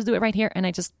 Okay. I'll just do it right here. And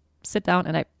I just sit down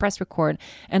and I press record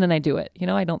and then I do it.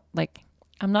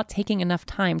 I'm not taking enough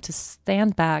time to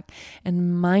stand back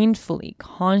and mindfully,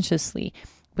 consciously,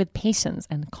 with patience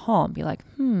and calm, be like,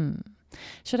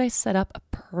 should I set up a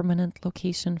permanent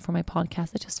location for my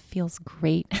podcast that just feels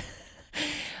great?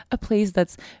 A place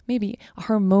that's maybe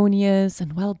harmonious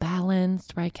and well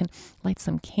balanced, where I can light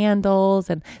some candles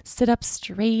and sit up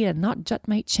straight and not jut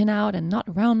my chin out and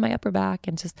not round my upper back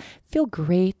and just feel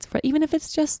great for, even if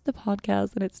it's just the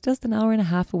podcast and it's just an hour and a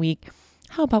half a week.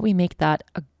 How about we make that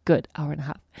a good hour and a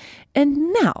half?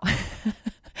 And now,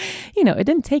 it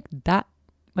didn't take that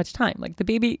much time. Like the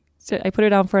baby, I put her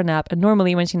down for a nap, and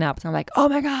normally when she naps, I'm like, oh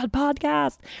my God,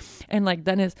 podcast. And like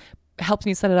Dennis helps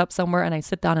me set it up somewhere and I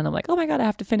sit down and I'm like, oh my God, I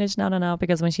have to finish now,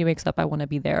 because when she wakes up, I want to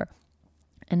be there.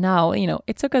 And now,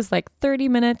 it took us like 30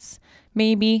 minutes,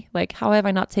 maybe. Like, how have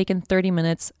I not taken 30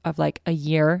 minutes of like a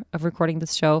year of recording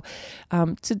this show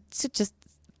to just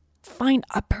find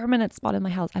a permanent spot in my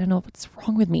house. I don't know what's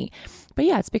wrong with me. But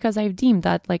yeah, it's because I've deemed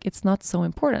that like it's not so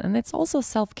important. And it's also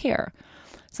self-care.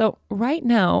 So right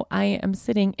now I am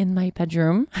sitting in my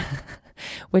bedroom,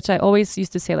 which I always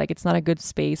used to say like it's not a good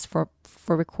space for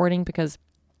recording because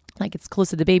like it's close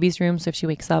to the baby's room. So if she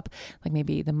wakes up, like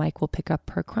maybe the mic will pick up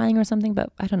her crying or something,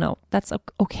 but I don't know. That's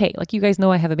okay. Like you guys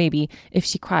know I have a baby. If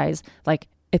she cries, like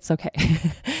it's okay.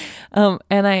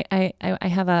 And I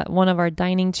have one of our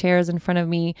dining chairs in front of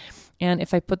me. And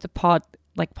if I put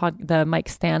the mic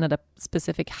stand at a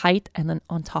specific height and then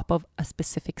on top of a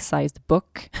specific sized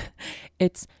book,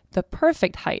 it's the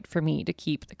perfect height for me to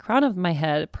keep the crown of my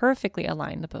head perfectly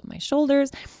aligned above my shoulders,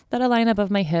 that align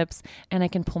above my hips, and I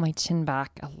can pull my chin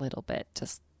back a little bit,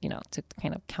 just to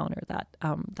kind of counter that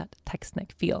text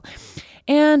neck feel.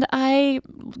 And I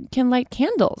can light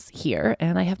candles here,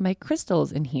 and I have my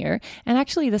crystals in here, and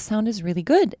actually the sound is really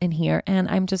good in here, and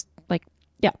I'm just like,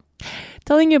 yeah,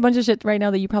 telling you a bunch of shit right now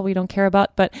that you probably don't care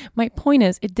about, but my point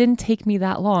is it didn't take me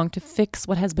that long to fix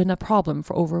what has been a problem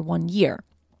for over 1 year.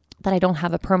 That I don't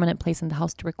have a permanent place in the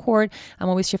house to record. I'm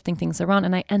always shifting things around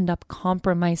and I end up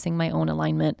compromising my own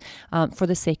alignment for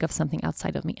the sake of something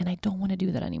outside of me. And I don't want to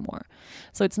do that anymore.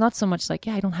 So it's not so much like,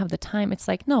 yeah, I don't have the time. It's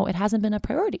like, no, it hasn't been a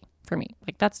priority for me.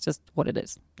 Like that's just what it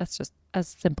is. That's just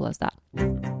as simple as that.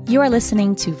 You are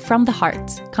listening to From the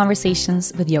Heart,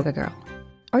 Conversations with Yoga Girl.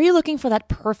 Are you looking for that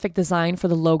perfect design for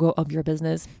the logo of your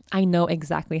business? I know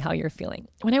exactly how you're feeling.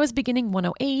 When I was beginning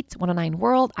 108, 109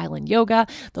 World, Island Yoga,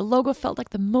 the logo felt like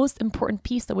the most important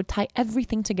piece that would tie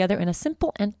everything together in a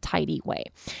simple and tidy way.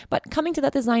 But coming to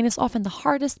that design is often the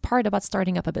hardest part about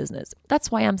starting up a business.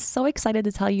 That's why I'm so excited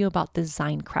to tell you about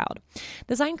Design Crowd.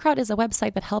 Design Crowd is a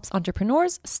website that helps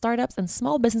entrepreneurs, startups, and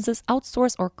small businesses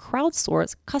outsource or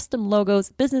crowdsource custom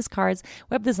logos, business cards,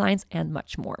 web designs, and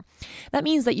much more. That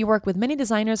means that you work with many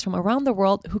designers from around the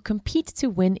world who compete to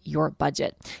win your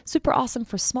budget. Super awesome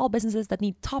for small businesses that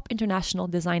need top international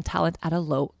design talent at a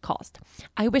low cost.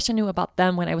 I wish I knew about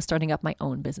them when I was starting up my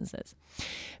own businesses.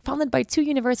 Founded by 2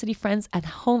 university friends at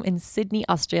home in Sydney,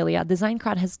 Australia, Design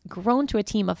Crowd has grown to a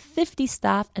team of 50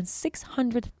 staff and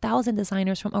 600,000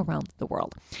 designers from around the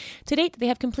world. To date, they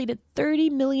have completed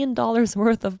 $30 million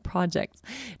worth of projects.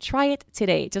 Try it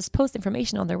today. Just post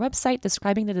information on their website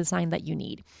describing the design that you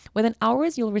need. Within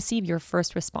hours, you'll receive your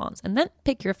first response and then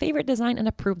pick your favorite design and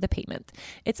approve the payment.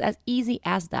 It's as easy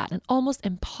as that and almost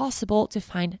impossible to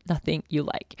find nothing you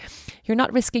like. You're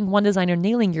not risking one designer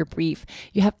nailing your brief.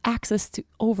 You have access to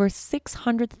over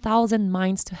 600,000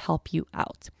 minds to help you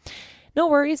out. No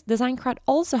worries, Design Crowd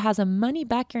also has a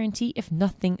money-back guarantee if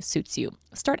nothing suits you.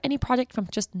 Start any project from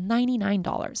just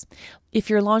 $99. If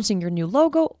you're launching your new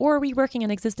logo or reworking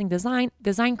an existing design,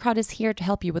 Design Crowd is here to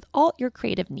help you with all your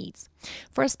creative needs.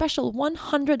 For a special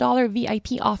 $100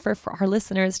 VIP offer for our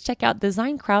listeners, check out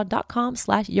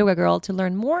designcrowd.com/yogagirl to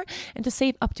learn more and to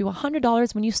save up to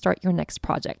 $100 when you start your next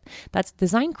project. That's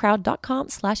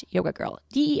designcrowd.com/yogagirl,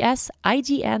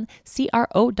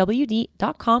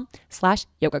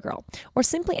 DESIGNCROWD.com/yogagirl, or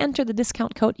simply enter the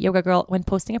discount code YogaGirl when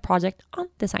posting a project on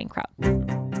Design Crowd.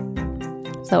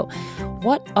 So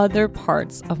what other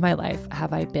parts of my life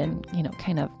have I been,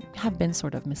 have been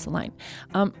sort of misaligned?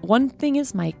 One thing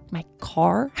is my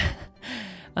car.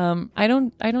 I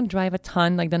don't drive a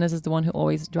ton. Like Dennis is the one who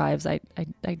always drives. I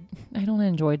don't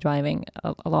enjoy driving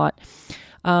a lot.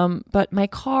 But my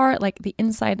car, like the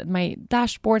inside, my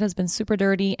dashboard has been super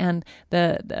dirty, and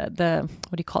the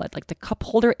what do you call it? Like the cup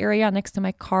holder area next to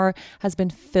my car has been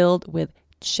filled with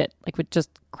shit, like with just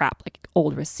crap, like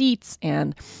old receipts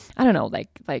and I don't know, like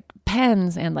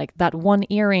pens and like that one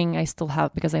earring I still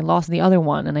have because I lost the other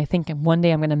one, and I think one day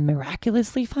I'm going to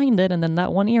miraculously find it and then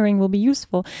that one earring will be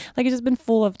useful. Like it's just been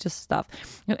full of just stuff.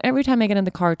 Every time I get in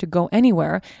the car to go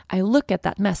anywhere, I look at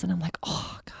that mess and I'm like,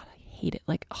 oh God, I hate it.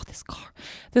 Like, oh, this car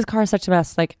is such a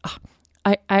mess. Like, oh,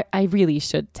 I really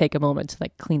should take a moment to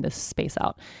like clean this space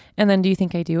out. And then do you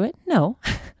think I do it? No,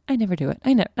 I never do it.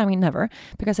 Never,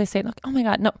 because I say, like, oh my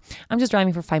God, no, I'm just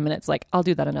driving for 5 minutes. Like I'll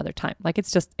do that another time. Like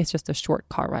it's just a short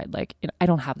car ride. Like, I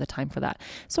don't have the time for that.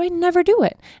 So I never do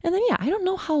it. And then, yeah, I don't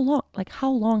know how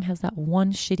long has that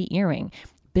one shitty earring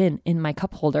been in my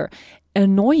cup holder,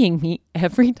 annoying me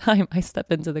every time I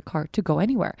step into the car to go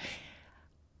anywhere.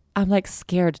 I'm like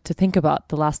scared to think about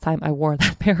the last time I wore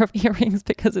that pair of earrings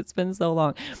because it's been so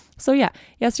long. So yeah,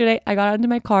 yesterday I got into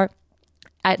my car.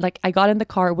 I got in the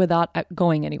car without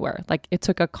going anywhere. Like it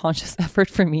took a conscious effort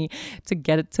for me to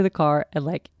get it to the car and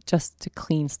like just to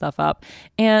clean stuff up.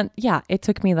 And yeah, it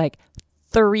took me like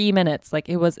 3 minutes. Like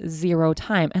it was zero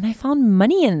time, and I found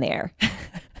money in there.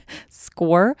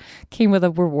 score, came with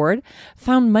a reward,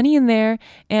 found money in there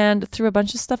and threw a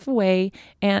bunch of stuff away,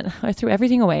 and I threw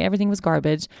everything away. Everything was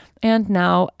garbage. And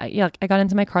now I got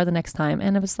into my car the next time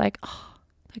and I was like, oh,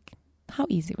 like, how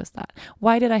easy was that?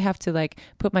 Why did I have to like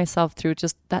put myself through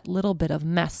just that little bit of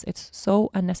mess? It's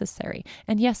so unnecessary.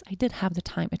 And yes, I did have the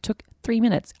time. It took 3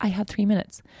 minutes. I had 3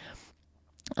 minutes.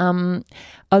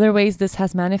 Other ways this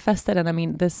has manifested, and I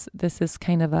mean, this is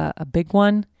kind of a big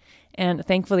one. And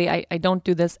thankfully, I don't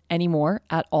do this anymore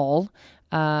at all.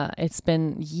 It's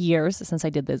been years since I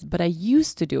did this, but I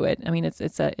used to do it. I mean,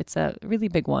 it's a really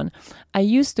big one. I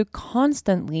used to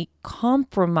constantly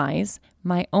compromise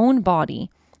my own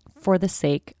body for the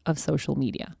sake of social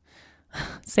media.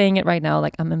 Saying it right now,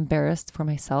 like I'm embarrassed for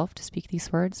myself to speak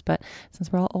these words, but since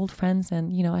we're all old friends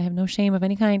and, you know, I have no shame of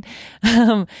any kind,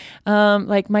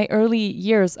 like my early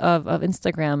years of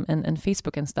Instagram and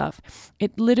Facebook and stuff,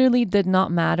 it literally did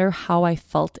not matter how I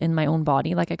felt in my own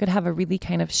body. Like I could have a really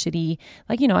kind of shitty,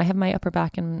 like, you know, I have my upper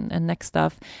back and neck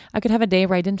stuff. I could have a day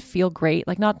where I didn't feel great,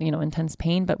 like not, you know, intense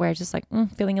pain, but where I was just like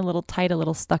feeling a little tight, a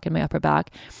little stuck in my upper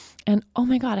back. And oh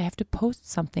my God, I have to post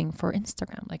something for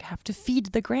Instagram. Like I have to feed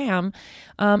the gram.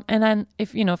 And then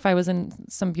if I was in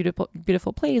some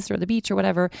beautiful place or the beach or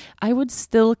whatever, I would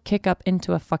still kick up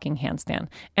into a fucking handstand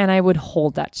and I would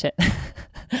hold that shit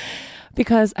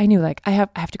because I knew like I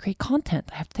have to create content.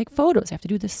 I have to take photos. I have to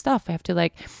do this stuff. I have to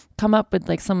like come up with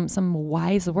like some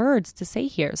wise words to say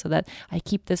here so that I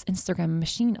keep this Instagram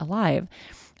machine alive.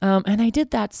 And I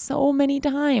did that so many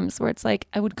times where it's like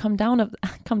I would come down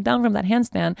from that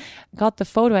handstand, got the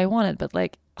photo I wanted, but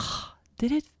like,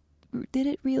 did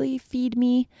it really feed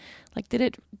me? Like, did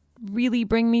it really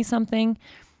bring me something?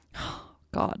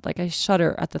 God, like I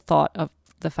shudder at the thought of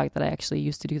the fact that I actually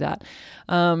used to do that.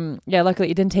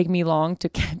 Luckily it didn't take me long to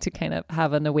kind of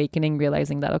have an awakening,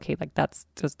 realizing that, okay, like that's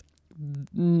just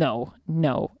no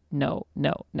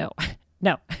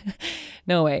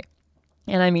way.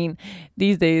 And I mean,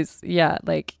 these days, yeah,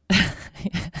 like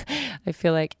I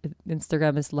feel like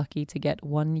Instagram is lucky to get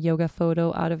one yoga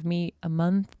photo out of me a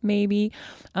month, maybe.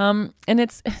 And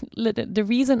it's the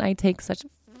reason I take such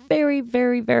very,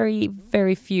 very, very,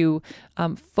 very few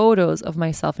photos of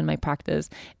myself in my practice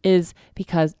is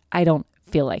because I don't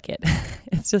feel like it.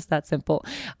 It's just that simple.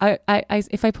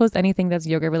 If I post anything that's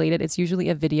yoga related, it's usually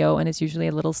a video and it's usually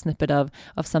a little snippet of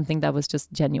something that was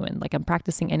just genuine. Like I'm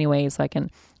practicing anyway, so I can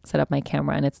set up my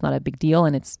camera and it's not a big deal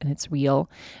and it's real.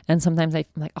 And sometimes I'm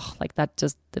like, oh, like that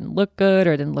just didn't look good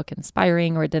or didn't look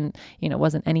inspiring or it didn't,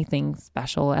 wasn't anything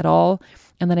special at all.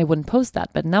 And then I wouldn't post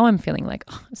that. But now I'm feeling like,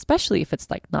 especially if it's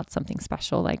like not something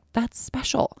special, like that's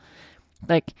special.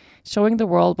 Like showing the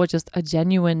world what just a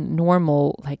genuine,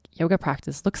 normal, like yoga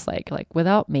practice looks like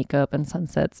without makeup and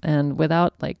sunsets and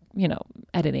without like,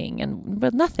 editing and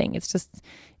with nothing. It's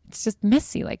just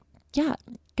messy. Like, yeah,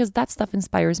 because that stuff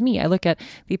inspires me. I look at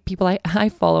the people I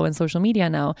follow in social media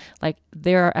now, like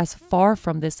they're as far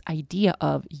from this idea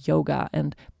of yoga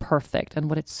and perfect and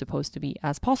what it's supposed to be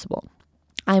as possible.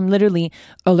 I'm literally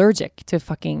allergic to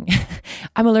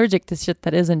I'm allergic to shit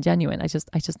that isn't genuine.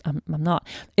 I'm not.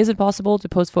 Is it possible to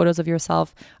post photos of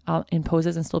yourself in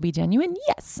poses and still be genuine?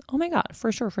 Yes. Oh my God,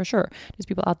 for sure. There's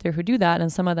people out there who do that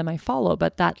and some of them I follow,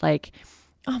 but that like,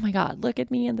 oh my God, look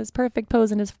at me in this perfect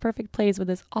pose in this perfect place with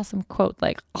this awesome quote.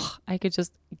 Like, I could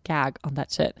just gag on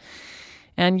that shit.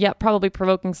 And yeah, probably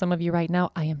provoking some of you right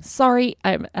now. I am sorry.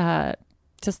 I'm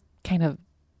just kind of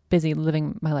busy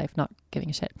living my life, not giving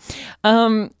a shit.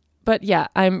 But yeah,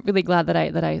 I'm really glad that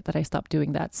I stopped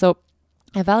doing that. So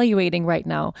evaluating right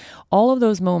now all of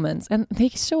those moments, and they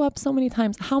show up so many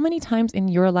times. How many times in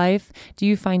your life do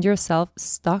you find yourself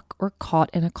stuck or caught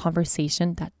in a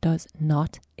conversation that does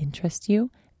not interest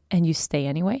you and you stay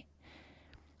anyway?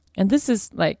 And this is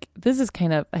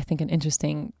kind of, I think, an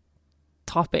interesting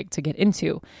topic to get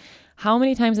into. How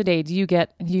many times a day do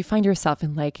you find yourself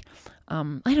in like,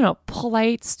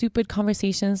 polite, stupid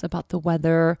conversations about the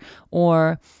weather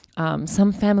or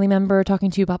some family member talking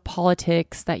to you about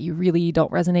politics that you really don't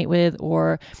resonate with,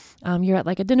 or you're at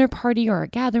like a dinner party or a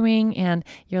gathering and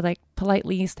you're like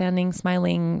politely standing,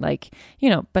 smiling, like,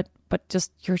 but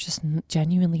you're just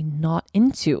genuinely not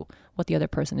into what the other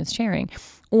person is sharing.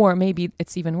 Or maybe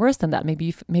it's even worse than that.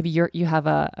 Maybe you have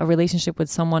a relationship with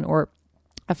someone or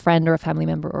a friend or a family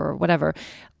member or whatever,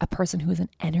 a person who is an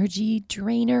energy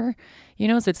drainer,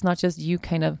 so it's not just you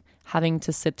kind of having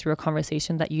to sit through a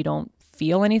conversation that you don't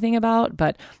feel anything about,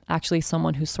 but actually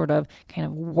someone who sort of kind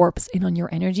of warps in on your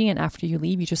energy. And after you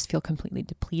leave, you just feel completely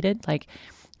depleted. Like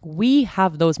we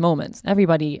have those moments.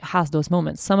 Everybody has those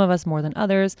moments. Some of us more than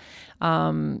others.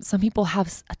 Some people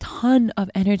have a ton of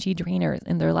energy drainers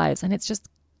in their lives and it just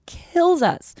kills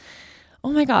us.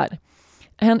 Oh my God.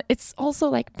 And it's also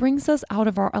like brings us out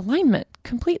of our alignment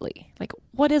completely. Like,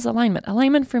 what is alignment?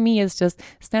 Alignment for me is just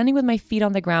standing with my feet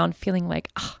on the ground, feeling like,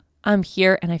 I'm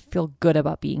here and I feel good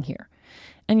about being here.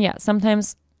 And yeah,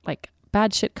 sometimes like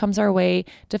bad shit comes our way,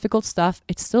 difficult stuff.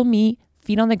 It's still me,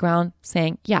 feet on the ground,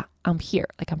 saying, yeah, I'm here.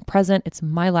 Like, I'm present. It's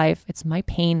my life. It's my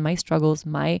pain, my struggles,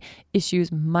 my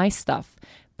issues, my stuff.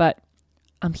 But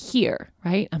I'm here,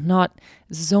 right? I'm not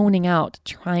zoning out,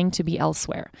 trying to be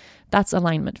elsewhere. That's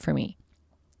alignment for me.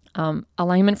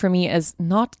 Alignment for me is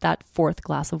not that fourth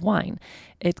glass of wine.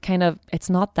 It's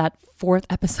not that fourth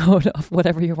episode of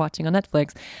whatever you're watching on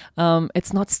Netflix.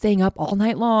 It's not staying up all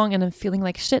night long and then feeling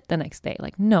like shit the next day.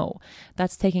 Like, no,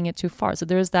 that's taking it too far. So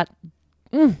there's that,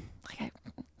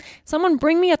 someone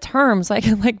bring me a term so I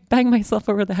can like bang myself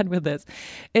over the head with this.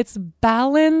 It's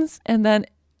balance and then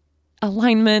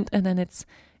alignment, and then it's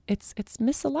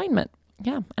misalignment.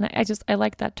 Yeah. And I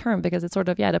like that term because it's sort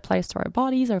of, it applies to our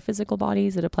bodies, our physical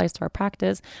bodies. It applies to our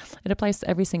practice. It applies to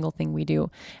every single thing we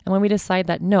do. And when we decide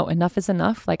that, no, enough is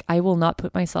enough, like I will not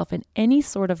put myself in any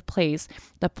sort of place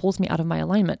that pulls me out of my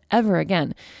alignment ever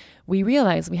again, we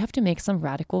realize we have to make some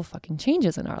radical fucking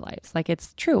changes in our lives. Like,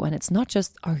 it's true. And it's not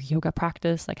just our yoga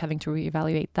practice, like having to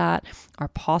reevaluate that. Our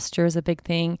posture is a big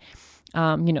thing.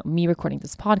 Me recording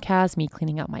this podcast, me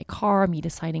cleaning out my car, me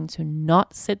deciding to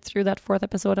not sit through that fourth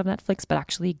episode of Netflix, but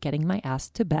actually getting my ass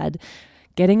to bed,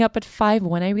 getting up at 5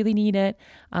 when I really need it.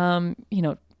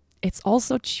 It's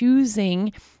also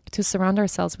choosing to surround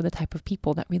ourselves with the type of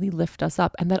people that really lift us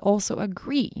up and that also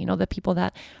agree, the people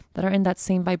that are in that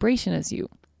same vibration as you.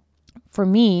 For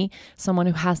me, someone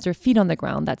who has their feet on the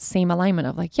ground, that same alignment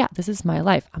of like, yeah, this is my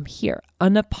life. I'm here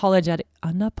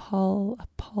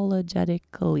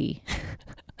unapologetically.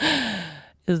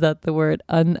 Is that the word?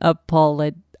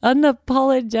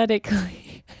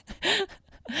 Unapologetically.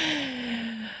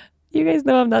 You guys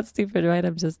know I'm not stupid, right?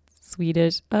 I'm just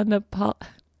Swedish.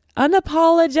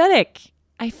 Unapologetic.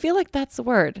 I feel like that's the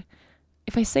word.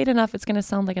 If I say it enough, it's going to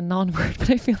sound like a non-word, but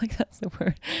I feel like that's the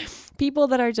word. People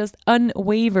that are just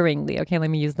unwaveringly, okay, let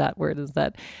me use that word, is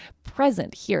that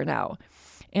present here now.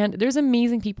 And there's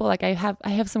amazing people. Like I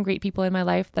have some great people in my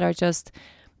life that are just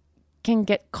can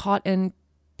get caught in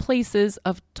places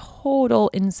of total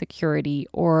insecurity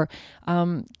or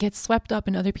get swept up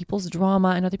in other people's drama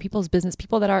and other people's business.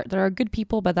 People that are good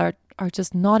people, but that are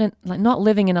just not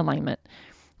living in alignment.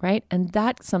 Right? And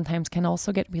that sometimes can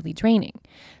also get really draining.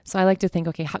 So I like to think,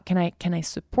 okay, how can I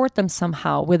support them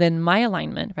somehow within my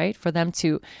alignment, right? For them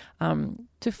to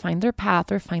find their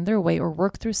path or find their way or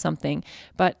work through something.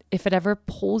 But if it ever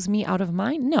pulls me out of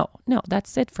mine, no,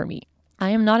 that's it for me. I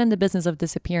am not in the business of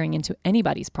disappearing into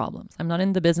anybody's problems. I'm not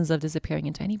in the business of disappearing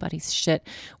into anybody's shit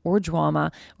or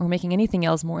drama or making anything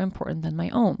else more important than my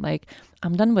own. Like,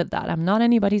 I'm done with that. I'm not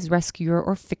anybody's rescuer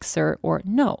or fixer or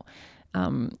no.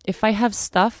 If I have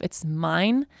stuff, it's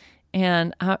mine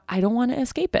and I don't want to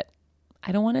escape it.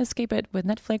 I don't want to escape it with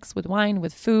Netflix, with wine,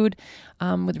 with food,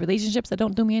 with relationships that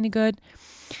don't do me any good.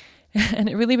 And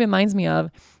it really reminds me of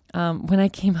when I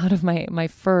came out of my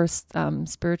first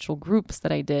spiritual groups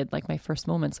that I did, like my first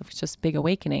moments of just big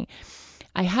awakening.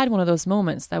 I had one of those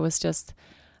moments that was just,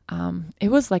 it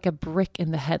was like a brick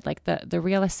in the head, like the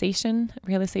realization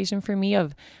for me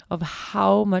of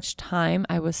how much time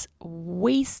I was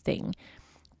wasting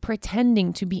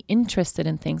pretending to be interested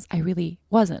in things I really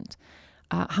wasn't.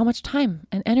 How much time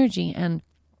and energy and,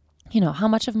 how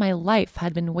much of my life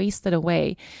had been wasted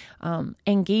away,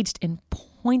 engaged in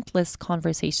pointless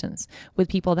conversations with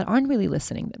people that aren't really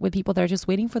listening, with people that are just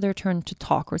waiting for their turn to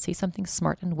talk or say something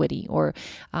smart and witty, or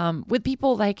with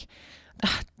people like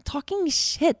talking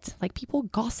shit, like people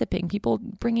gossiping, people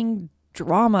bringing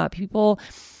drama, people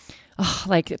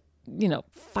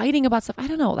fighting about stuff. I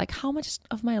don't know, like how much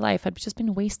of my life had just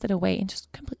been wasted away in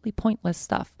just completely pointless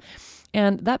stuff.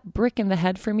 And that brick in the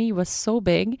head for me was so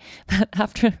big that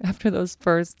after those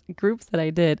first groups that I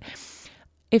did,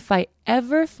 if I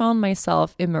ever found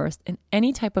myself immersed in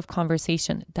any type of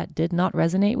conversation that did not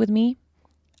resonate with me,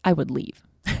 I would leave.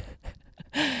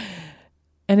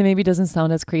 And it maybe doesn't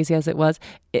sound as crazy as it was.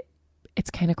 It's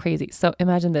kind of crazy. So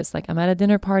imagine this, like I'm at a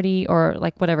dinner party or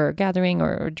like whatever, gathering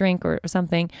or drink or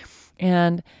something.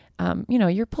 And,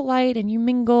 you're polite and you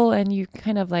mingle and you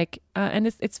kind of like, and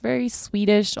it's very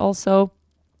Swedish also,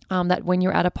 that when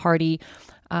you're at a party,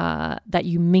 that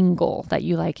you mingle, that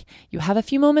you have a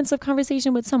few moments of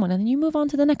conversation with someone and then you move on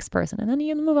to the next person and then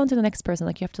you move on to the next person.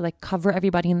 Like you have to cover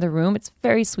everybody in the room. It's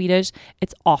very Swedish.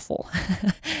 It's awful.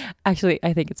 Actually,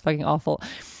 I think it's fucking awful.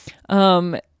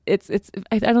 I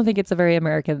don't think it's a very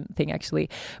American thing actually,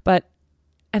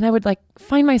 and I would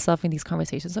find myself in these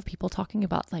conversations of people talking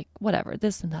about whatever,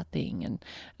 this and that thing. And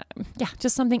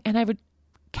just something. And I would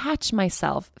catch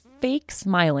myself fake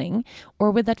smiling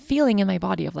or with that feeling in my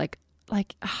body of like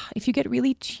if you get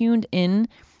really tuned in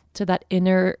to that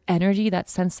inner energy, that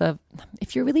sense of,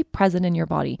 if you're really present in your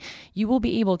body, you will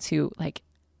be able to, like,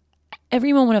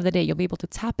 every moment of the day, you'll be able to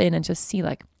tap in and just see,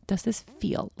 like, does this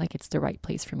feel like it's the right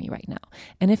place for me right now?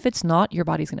 And if it's not, your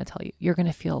body's going to tell you. You're going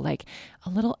to feel like a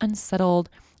little unsettled,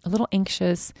 a little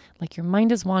anxious, like your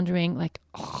mind is wandering, like,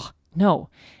 oh, no.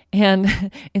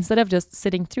 And instead of just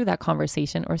sitting through that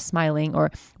conversation or smiling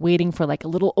or waiting for like a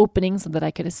little opening so that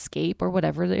I could escape or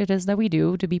whatever it is that we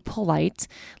do to be polite,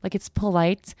 like it's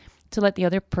polite to let the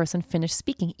other person finish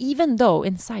speaking, even though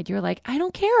inside you're like, I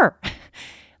don't care.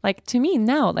 Like, to me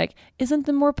now, like, isn't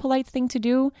the more polite thing to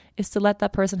do is to let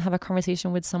that person have a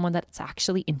conversation with someone that's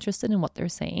actually interested in what they're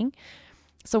saying?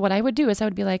 So what I would do is I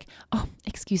would be like, oh,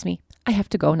 excuse me, I have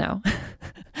to go now.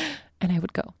 And I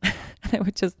would go. And I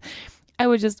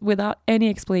would just, without any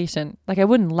explanation, like I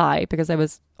wouldn't lie because I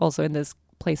was also in this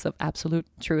place of absolute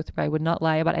truth where I would not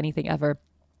lie about anything ever,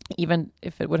 even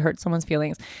if it would hurt someone's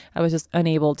feelings. I was just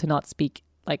unable to not speak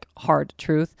like hard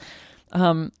truth.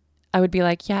 I would be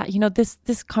like, yeah,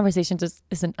 this conversation just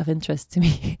isn't of interest to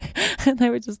me. and I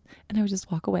would just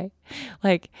walk away.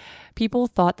 Like, people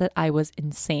thought that I was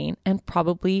insane and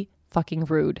probably fucking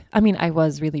rude. I mean, I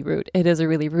was really rude. It is a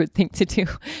really rude thing to do.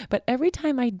 But every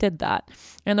time I did that,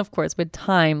 and of course with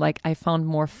time, like I found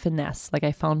more finesse, like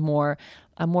I found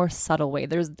a more subtle way.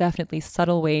 There's definitely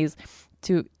subtle ways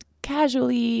to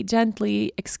casually,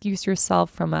 gently excuse yourself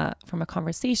from a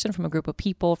conversation, from a group of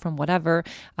people, from whatever,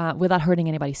 without hurting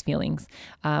anybody's feelings,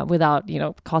 without,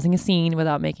 causing a scene,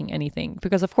 without making anything.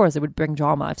 Because of course it would bring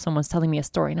drama if someone's telling me a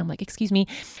story and I'm like, excuse me,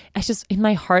 it's just in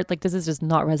my heart, like this is just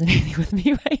not resonating with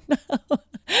me right now.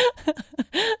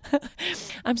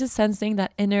 I'm just sensing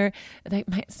that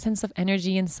my sense of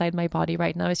energy inside my body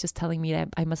right now is just telling me that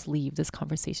I must leave this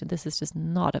conversation. This is just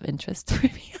not of interest to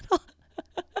me at all.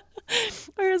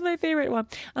 Where's my favorite one?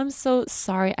 I'm so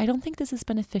sorry. I don't think this is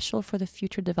beneficial for the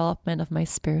future development of my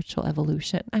spiritual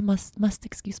evolution. I must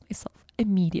excuse myself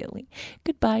immediately.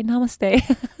 Goodbye. Namaste.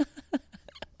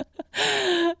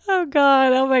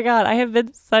 Oh my God. I have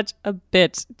been such a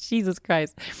bitch. Jesus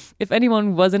Christ. If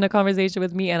anyone was in a conversation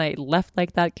with me and I left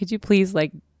like that, could you please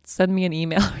send me an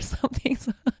email or something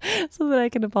so that I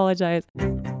can apologize?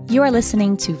 You are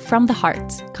listening to From the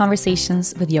Heart,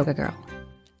 Conversations with Yoga Girl.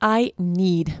 I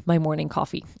need my morning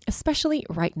coffee, especially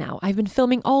right now. I've been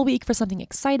filming all week for something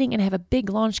exciting and I have a big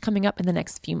launch coming up in the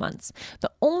next few months. The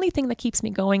only thing that keeps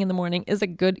me going in the morning is a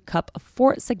good cup of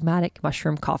Four Sigmatic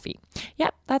mushroom coffee.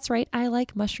 Yep, that's right. I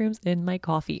like mushrooms in my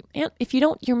coffee. And if you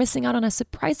don't, you're missing out on a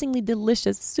surprisingly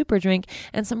delicious super drink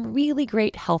and some really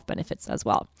great health benefits as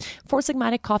well. Four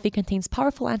Sigmatic coffee contains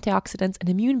powerful antioxidants and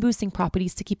immune boosting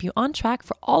properties to keep you on track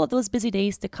for all of those busy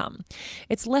days to come.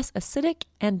 It's less acidic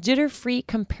and jitter-free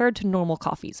compared to normal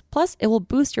coffees. Plus, it will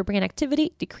boost your brain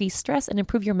activity, decrease stress, and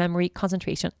improve your memory,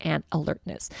 concentration, and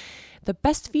alertness. The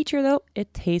best feature, though,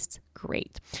 it tastes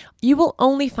great. You will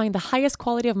only find the highest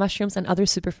quality of mushrooms and other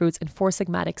superfoods in Four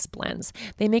Sigmatic's blends.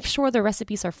 They make sure their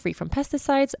recipes are free from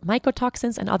pesticides,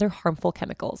 mycotoxins, and other harmful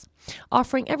chemicals.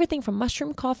 Offering everything from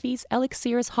mushroom coffees,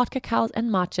 elixirs, hot cacaos, and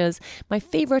matchas, my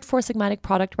favorite Four Sigmatic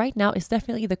product right now is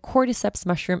definitely the Cordyceps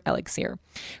mushroom elixir.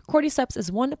 Cordyceps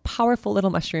is one powerful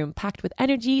little mushroom packed with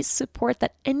energy, support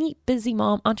that any busy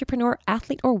mom, entrepreneur,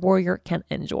 athlete, or warrior can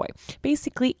enjoy.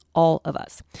 Basically, all of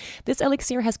us. This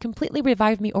elixir has completely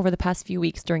revived me over the past few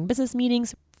weeks during business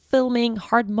meetings, filming,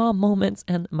 hard mom moments,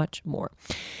 and much more.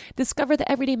 Discover the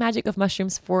everyday magic of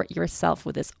mushrooms for yourself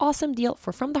with this awesome deal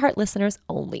for From the Heart listeners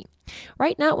only.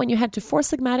 Right now, when you head to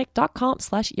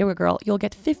foursigmatic.com/yogagirl, you'll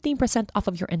get 15% off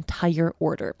of your entire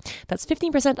order. That's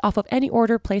 15% off of any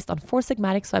order placed on Four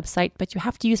Sigmatic's website, but you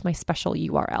have to use my special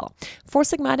URL,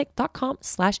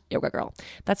 foursigmatic.com/yogagirl.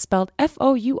 That's spelled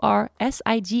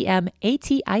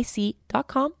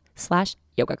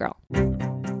FOURSIGMATIC.com/yogagirl.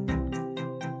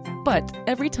 But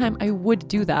every time I would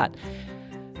do that,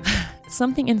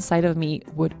 something inside of me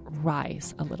would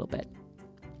rise a little bit.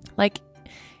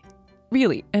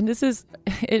 Really, and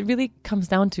it really comes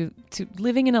down to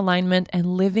living in alignment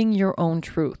and living your own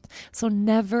truth. So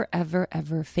never, ever,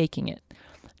 ever faking it.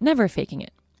 Never faking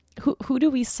it. Who do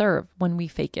we serve when we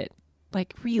fake it?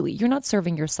 Really, you're not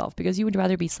serving yourself because you would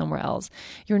rather be somewhere else.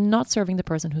 You're not serving the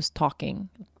person who's talking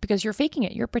because you're faking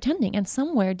it. You're pretending. And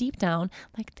somewhere deep down,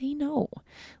 they know.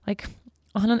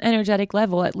 On an energetic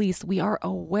level, at least, we are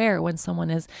aware when someone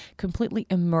is completely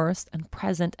immersed and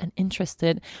present and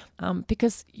interested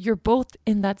because you're both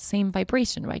in that same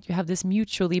vibration, right? You have this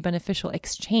mutually beneficial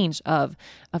exchange of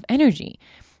energy.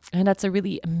 And that's a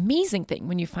really amazing thing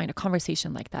when you find a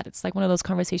conversation like that. It's like one of those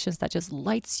conversations that just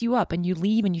lights you up, and you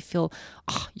leave and you feel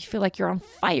like you're on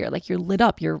fire, like you're lit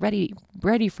up, you're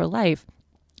ready for life.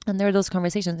 And there are those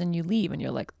conversations and you leave and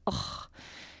you're like, oh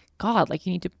God, like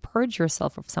you need to purge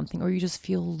yourself of something, or you just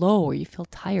feel low, or you feel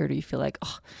tired, or you feel like,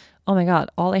 oh my God,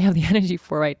 all I have the energy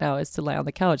for right now is to lie on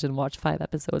the couch and watch 5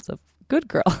 episodes of Good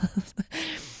Girl.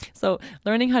 So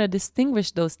learning how to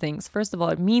distinguish those things, first of all,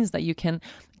 it means that you can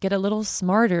get a little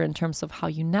smarter in terms of how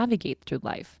you navigate through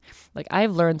life. Like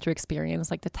I've learned through experience,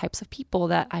 like the types of people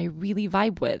that I really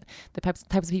vibe with, the types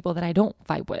of people that I don't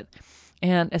vibe with.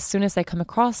 And as soon as I come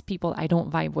across people I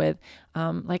don't vibe with,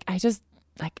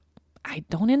 I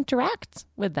don't interact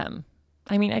with them.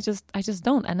 I mean, I just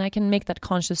don't. And I can make that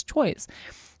conscious choice.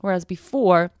 Whereas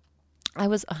before, I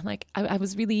was I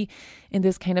was really in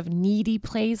this kind of needy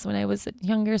place when I was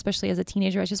younger, especially as a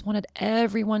teenager. I just wanted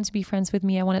everyone to be friends with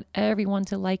me. I wanted everyone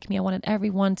to like me. I wanted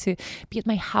everyone to be at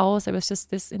my house. I was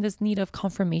just in this need of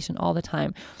confirmation all the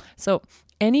time. So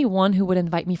anyone who would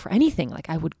invite me for anything, like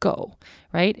I would go,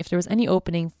 right? If there was any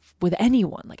opening with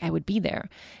anyone, like I would be there.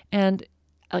 And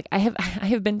like I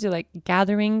have been to like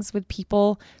gatherings with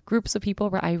people, groups of people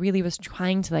where I really was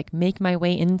trying to like make my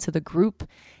way into the group,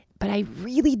 but I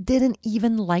really didn't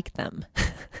even like them.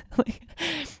 Like,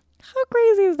 how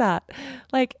crazy is that?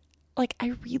 Like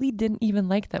I really didn't even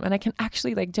like them. And I can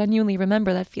actually like genuinely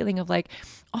remember that feeling of like,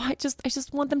 oh, I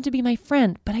just want them to be my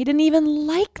friend, but I didn't even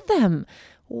like them.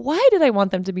 Why did I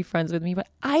want them to be friends with me? But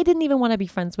I didn't even want to be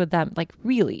friends with them, like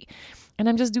really. And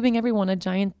I'm just doing everyone a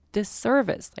giant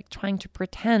disservice, like trying to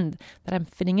pretend that I'm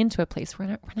fitting into a place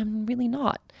when I'm really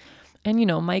not. And, you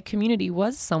know, my community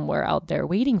was somewhere out there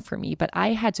waiting for me, but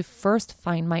I had to first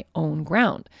find my own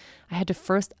ground. I had to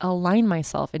first align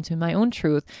myself into my own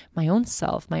truth, my own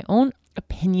self, my own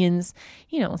opinions,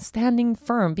 you know, standing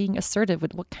firm, being assertive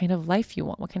with what kind of life you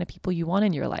want, what kind of people you want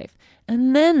in your life.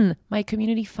 And then my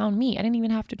community found me. I didn't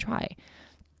even have to try.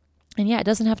 And yeah, it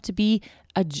doesn't have to be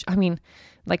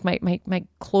like my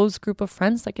close group of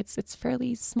friends, like it's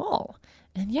fairly small.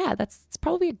 And yeah, it's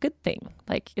probably a good thing.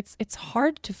 Like it's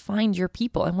hard to find your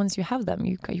people. And once you have them,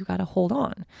 you got to hold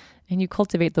on and you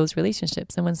cultivate those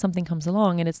relationships. And when something comes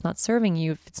along and it's not serving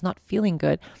you, if it's not feeling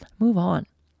good, move on.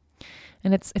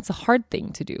 And it's a hard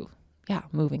thing to do. Yeah,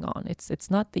 moving on.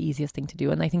 It's not the easiest thing to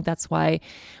do. And I think that's why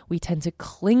we tend to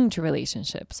cling to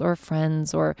relationships or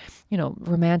friends or, you know,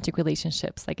 romantic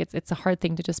relationships. Like it's a hard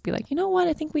thing to just be like, you know what?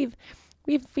 I think we've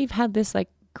had this like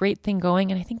great thing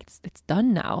going and I think it's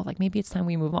done now. Like maybe it's time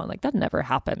we move on. Like that never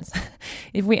happens.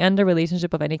 If we end a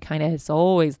relationship of any kind, it's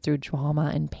always through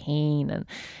drama and pain and,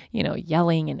 you know,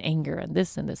 yelling and anger and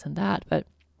this and this and that. But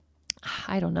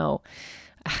I don't know.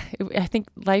 I think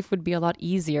life would be a lot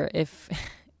easier if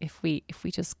we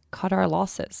just cut our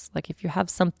losses. Like if you have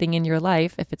something in your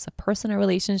life, if it's a person or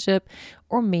relationship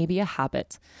or maybe a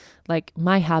habit, like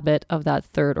my habit of that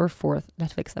 3rd or 4th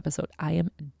Netflix episode, I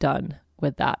am done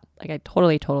with that. Like I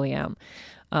totally am.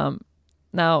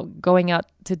 Now going out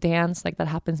to dance, like that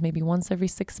happens maybe once every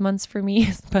 6 months for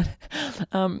me. But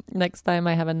next time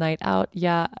I have a night out,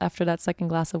 yeah, after that 2nd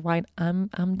glass of wine, I'm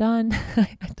done.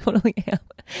 I totally am.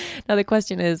 Now the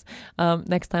question is,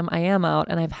 next time I am out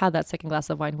and I've had that 2nd glass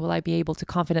of wine, will I be able to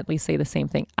confidently say the same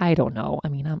thing? I don't know. I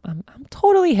mean, I'm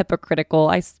totally hypocritical.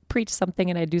 I preach something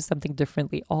and I do something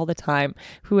differently all the time.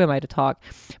 Who am I to talk?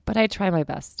 But I try my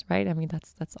best, right? I mean,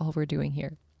 that's all we're doing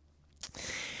here.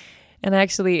 And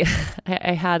actually,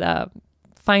 I had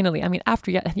finally, I mean, after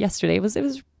yesterday, it was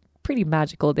a pretty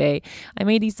magical day. I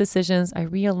made these decisions. I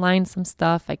realigned some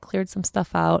stuff. I cleared some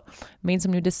stuff out, made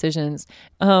some new decisions.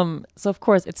 So of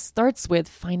course, it starts with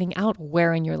finding out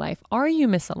where in your life are you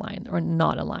misaligned or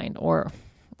not aligned. Or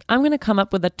I'm going to come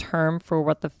up with a term for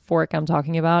what the fork I'm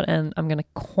talking about, and I'm going to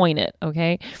coin it,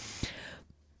 okay?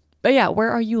 But yeah,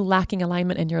 where are you lacking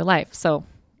alignment in your life? So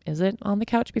is it on the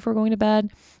couch before going to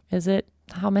bed? Is it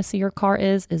how messy your car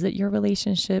is? Is it your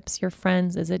relationships, your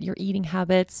friends? Is it your eating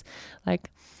habits?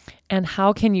 And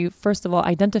how can you, first of all,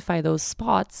 identify those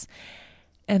spots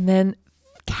and then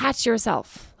catch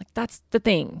yourself? Like that's the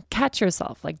thing. Catch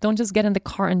yourself. Like don't just get in the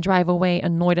car and drive away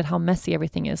annoyed at how messy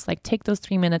everything is. Like take those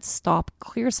 3 minutes, stop,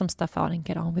 clear some stuff out and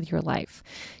get on with your life.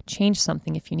 Change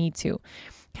something if you need to.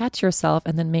 Catch yourself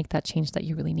and then make that change that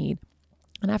you really need.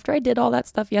 And after I did all that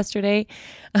stuff yesterday,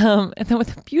 and then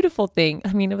with a beautiful thing,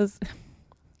 I mean, it was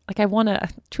like, I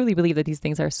truly believe that these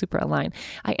things are super aligned.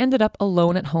 I ended up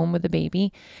alone at home with the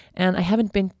baby, and I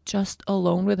haven't been just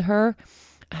alone with her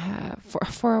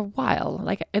for a while.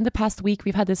 Like in the past week,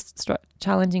 we've had this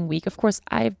challenging week. Of course,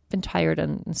 I've been tired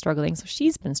and struggling, so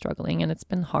she's been struggling, and it's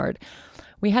been hard.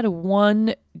 We had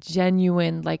one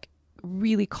genuine, like,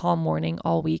 really calm morning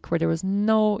all week where there was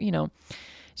no,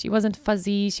 she wasn't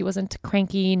fuzzy, she wasn't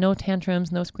cranky, no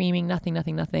tantrums, no screaming, nothing.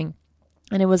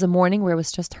 And it was a morning where it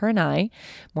was just her and I.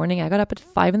 I got up at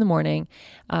 5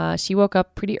 a.m. She woke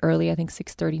up pretty early, I think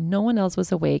 6:30. No one else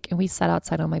was awake. And we sat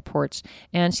outside on my porch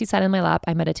and she sat in my lap.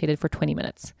 I meditated for 20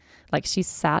 minutes. Like she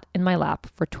sat in my lap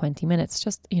for 20 minutes,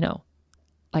 just,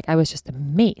 like I was just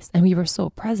amazed. And we were so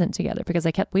present together because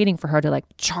I kept waiting for her to like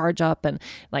charge up and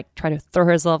like try to throw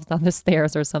herself down the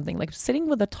stairs or something. Like sitting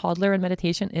with a toddler in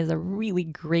meditation is a really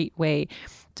great way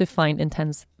to find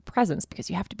intense presence because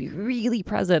you have to be really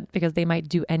present because they might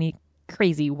do any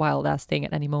crazy wild ass thing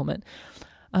at any moment.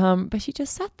 But she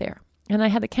just sat there. And I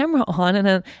had the camera on and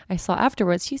then I saw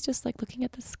afterwards, she's just like looking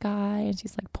at the sky and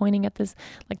she's like pointing at this,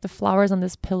 like the flowers on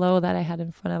this pillow that I had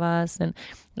in front of us and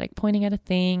like pointing at a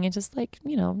thing and just like,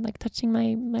 like touching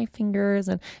my fingers.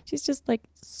 And she's just like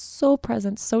so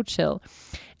present, so chill.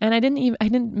 And I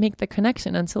didn't make the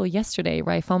connection until yesterday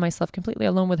where I found myself completely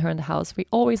alone with her in the house. We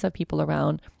always have people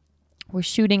around. We're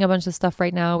shooting a bunch of stuff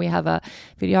right now. We have a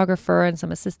videographer and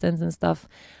some assistants and stuff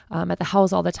at the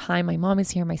house all the time. My mom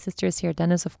is here. My sister is here.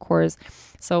 Dennis, of course.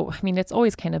 So, it's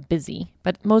always kind of busy,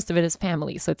 but most of it is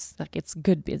family. So it's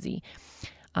good busy.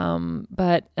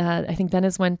 But I think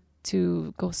Dennis went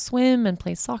to go swim and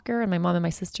play soccer and my mom and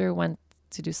my sister went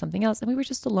to do something else. And we were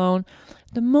just alone.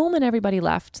 The moment everybody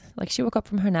left, like she woke up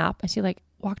from her nap and she like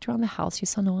walked around the house. She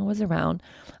saw no one was around.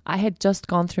 I had just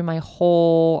gone through my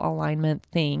whole alignment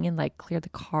thing and like cleared the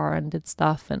car and did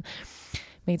stuff and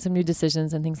made some new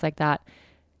decisions and things like that.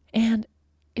 And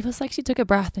it was like she took a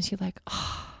breath and she like,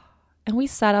 and we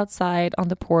sat outside on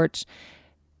the porch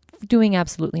doing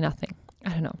absolutely nothing.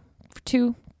 I don't know, for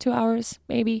two hours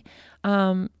maybe,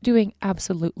 doing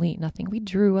absolutely nothing. We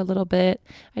drew a little bit.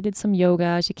 I did some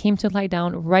yoga. She came to lie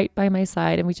down right by my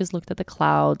side and we just looked at the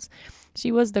clouds. She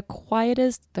was the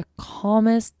quietest, the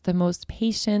calmest, the most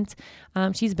patient.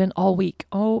 She's been all week.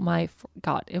 Oh my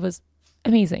God, it was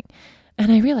amazing.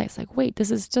 And I realized like, wait,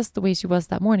 this is just the way she was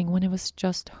that morning when it was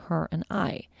just her and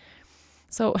I.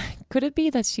 So could it be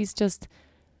that she's just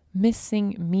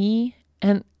missing me?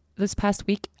 And this past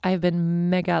week, I've been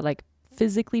mega like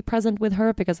physically present with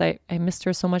her because I missed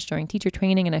her so much during teacher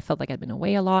training and I felt like I'd been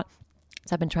away a lot.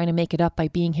 So I've been trying to make it up by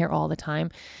being here all the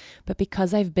time. But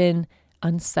because I've been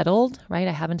unsettled, right?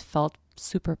 I haven't felt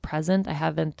super present. I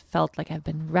haven't felt like I've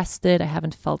been rested. I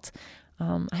haven't felt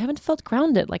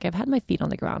grounded. Like I've had my feet on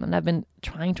the ground and I've been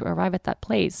trying to arrive at that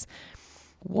place.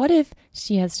 What if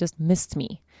she has just missed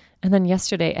me? And then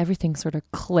yesterday, everything sort of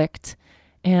clicked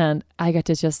and I got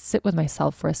to just sit with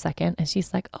myself for a second. And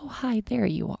she's like, oh, hi, there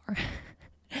you are.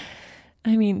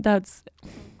 That's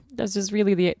just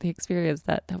really the experience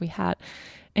that we had.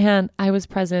 And I was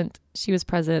present, she was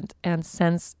present, and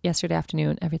since yesterday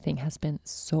afternoon, everything has been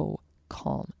so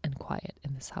calm and quiet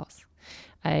in this house.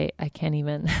 I can't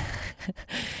even,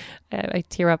 I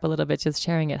tear up a little bit just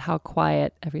sharing it, how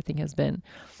quiet everything has been.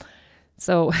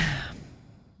 So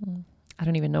I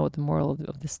don't even know what the moral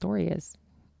of the story is.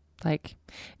 Like,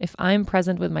 if I'm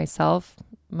present with myself,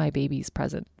 my baby's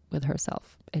present with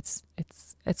herself. It's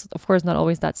of course not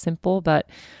always that simple, but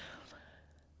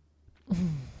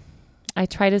I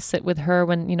try to sit with her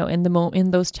when,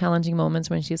 in those challenging moments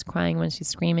when she's crying, when she's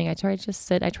screaming, I try to just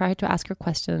sit. I try to ask her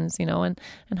questions, and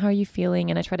how are you feeling?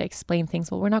 And I try to explain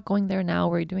things. Well, we're not going there now.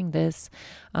 We're doing this.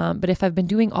 But if I've been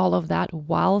doing all of that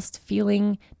whilst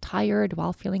feeling tired,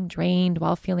 while feeling drained,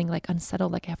 while feeling like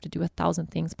unsettled, like I have to do 1,000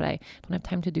 things, but I don't have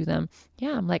time to do them.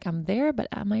 Yeah, I'm like, I'm there, but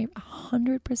am I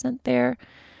 100% there?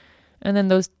 And then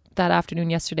that afternoon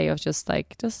yesterday was just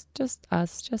like, just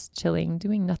us, just chilling,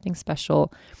 doing nothing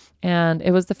special. And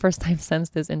it was the first time since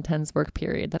this intense work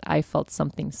period that I felt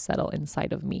something settle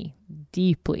inside of me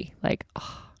deeply. Like,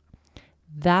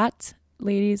 that,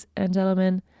 ladies and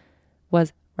gentlemen,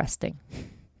 was resting.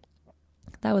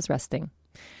 That was resting.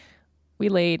 We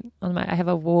laid on I have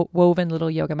a woven little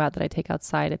yoga mat that I take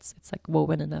outside. It's like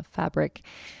woven in a fabric.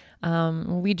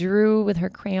 We drew with her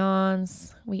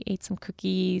crayons. We ate some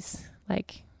cookies,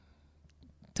 like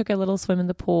took a little swim in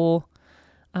the pool.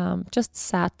 Just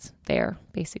sat there,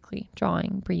 basically,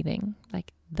 drawing, breathing.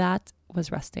 Like, that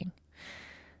was resting.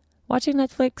 Watching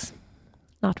Netflix,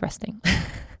 not resting.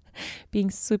 Being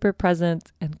super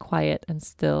present and quiet and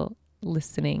still,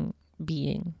 listening,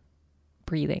 being,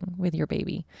 breathing with your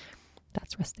baby.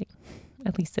 That's resting.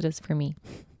 At least it is for me.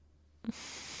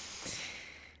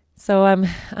 So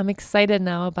I'm excited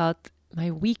now about my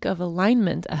week of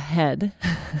alignment ahead.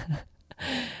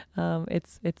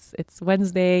 It's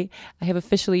Wednesday. I have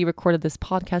officially recorded this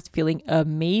podcast feeling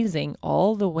amazing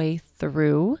all the way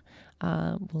through.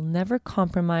 Will never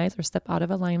compromise or step out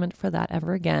of alignment for that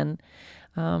ever again.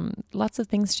 Lots of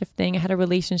things shifting. I had a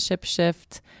relationship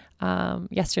shift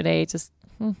yesterday, just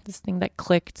this thing that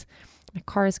clicked. My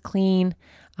car is clean.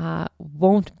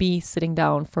 Won't be sitting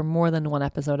down for more than one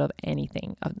episode of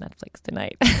anything of Netflix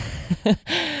tonight.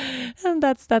 And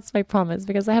that's my promise,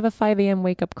 because I have a 5 a.m.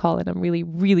 wake up call, and I'm really,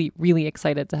 really, really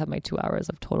excited to have my 2 hours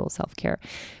of total self-care,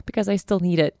 because I still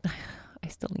need it. I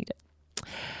still need it.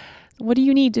 What do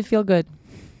you need to feel good?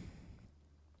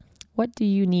 What do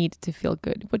you need to feel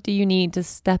good? What do you need to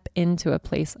step into a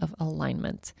place of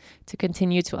alignment, to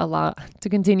continue to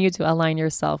align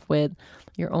yourself with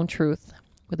your own truth,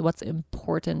 with what's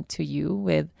important to you,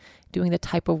 with doing the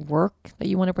type of work that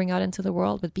you want to bring out into the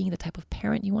world, with being the type of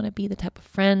parent you want to be, the type of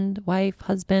friend, wife,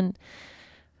 husband,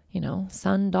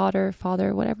 son, daughter,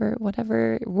 father,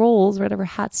 whatever roles, whatever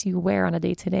hats you wear on a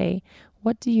day-to-day.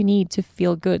 What do you need to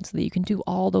feel good so that you can do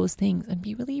all those things and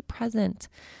be really present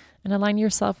and align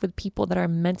yourself with people that are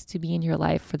meant to be in your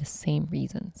life for the same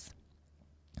reasons?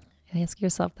 And ask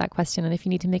yourself that question. And if you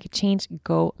need to make a change,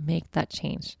 go make that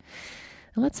change.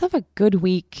 And let's have a good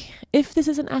week. If this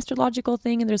is an astrological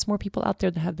thing and there's more people out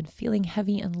there that have been feeling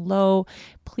heavy and low,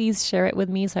 please share it with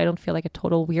me so I don't feel like a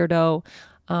total weirdo.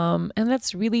 And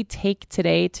let's really take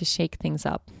today to shake things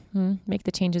up. Make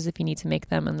the changes if you need to make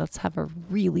them. And let's have a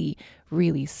really,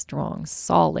 really strong,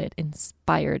 solid,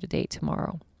 inspired day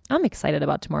tomorrow. I'm excited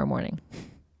about tomorrow morning.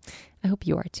 I hope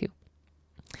you are too.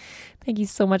 Thank you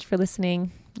so much for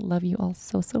listening. Love you all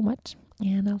so, so much.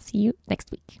 And I'll see you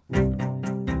next week.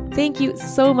 Thank you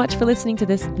so much for listening to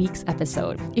this week's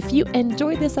episode. If you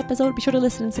enjoyed this episode, be sure to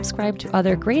listen and subscribe to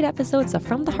other great episodes of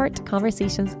From the Heart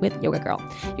Conversations with Yoga Girl.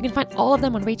 You can find all of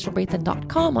them on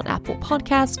rachelbraithen.com, on Apple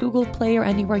Podcasts, Google Play, or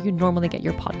anywhere you normally get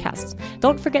your podcasts.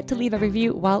 Don't forget to leave a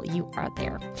review while you are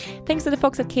there. Thanks to the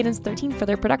folks at Cadence 13 for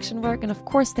their production work, and of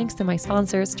course, thanks to my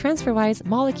sponsors, TransferWise,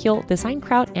 Molecule, Design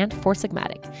Crowd, and Four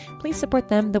Sigmatic. Please support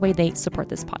them the way they support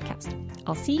this podcast.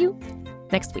 I'll see you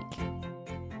next week.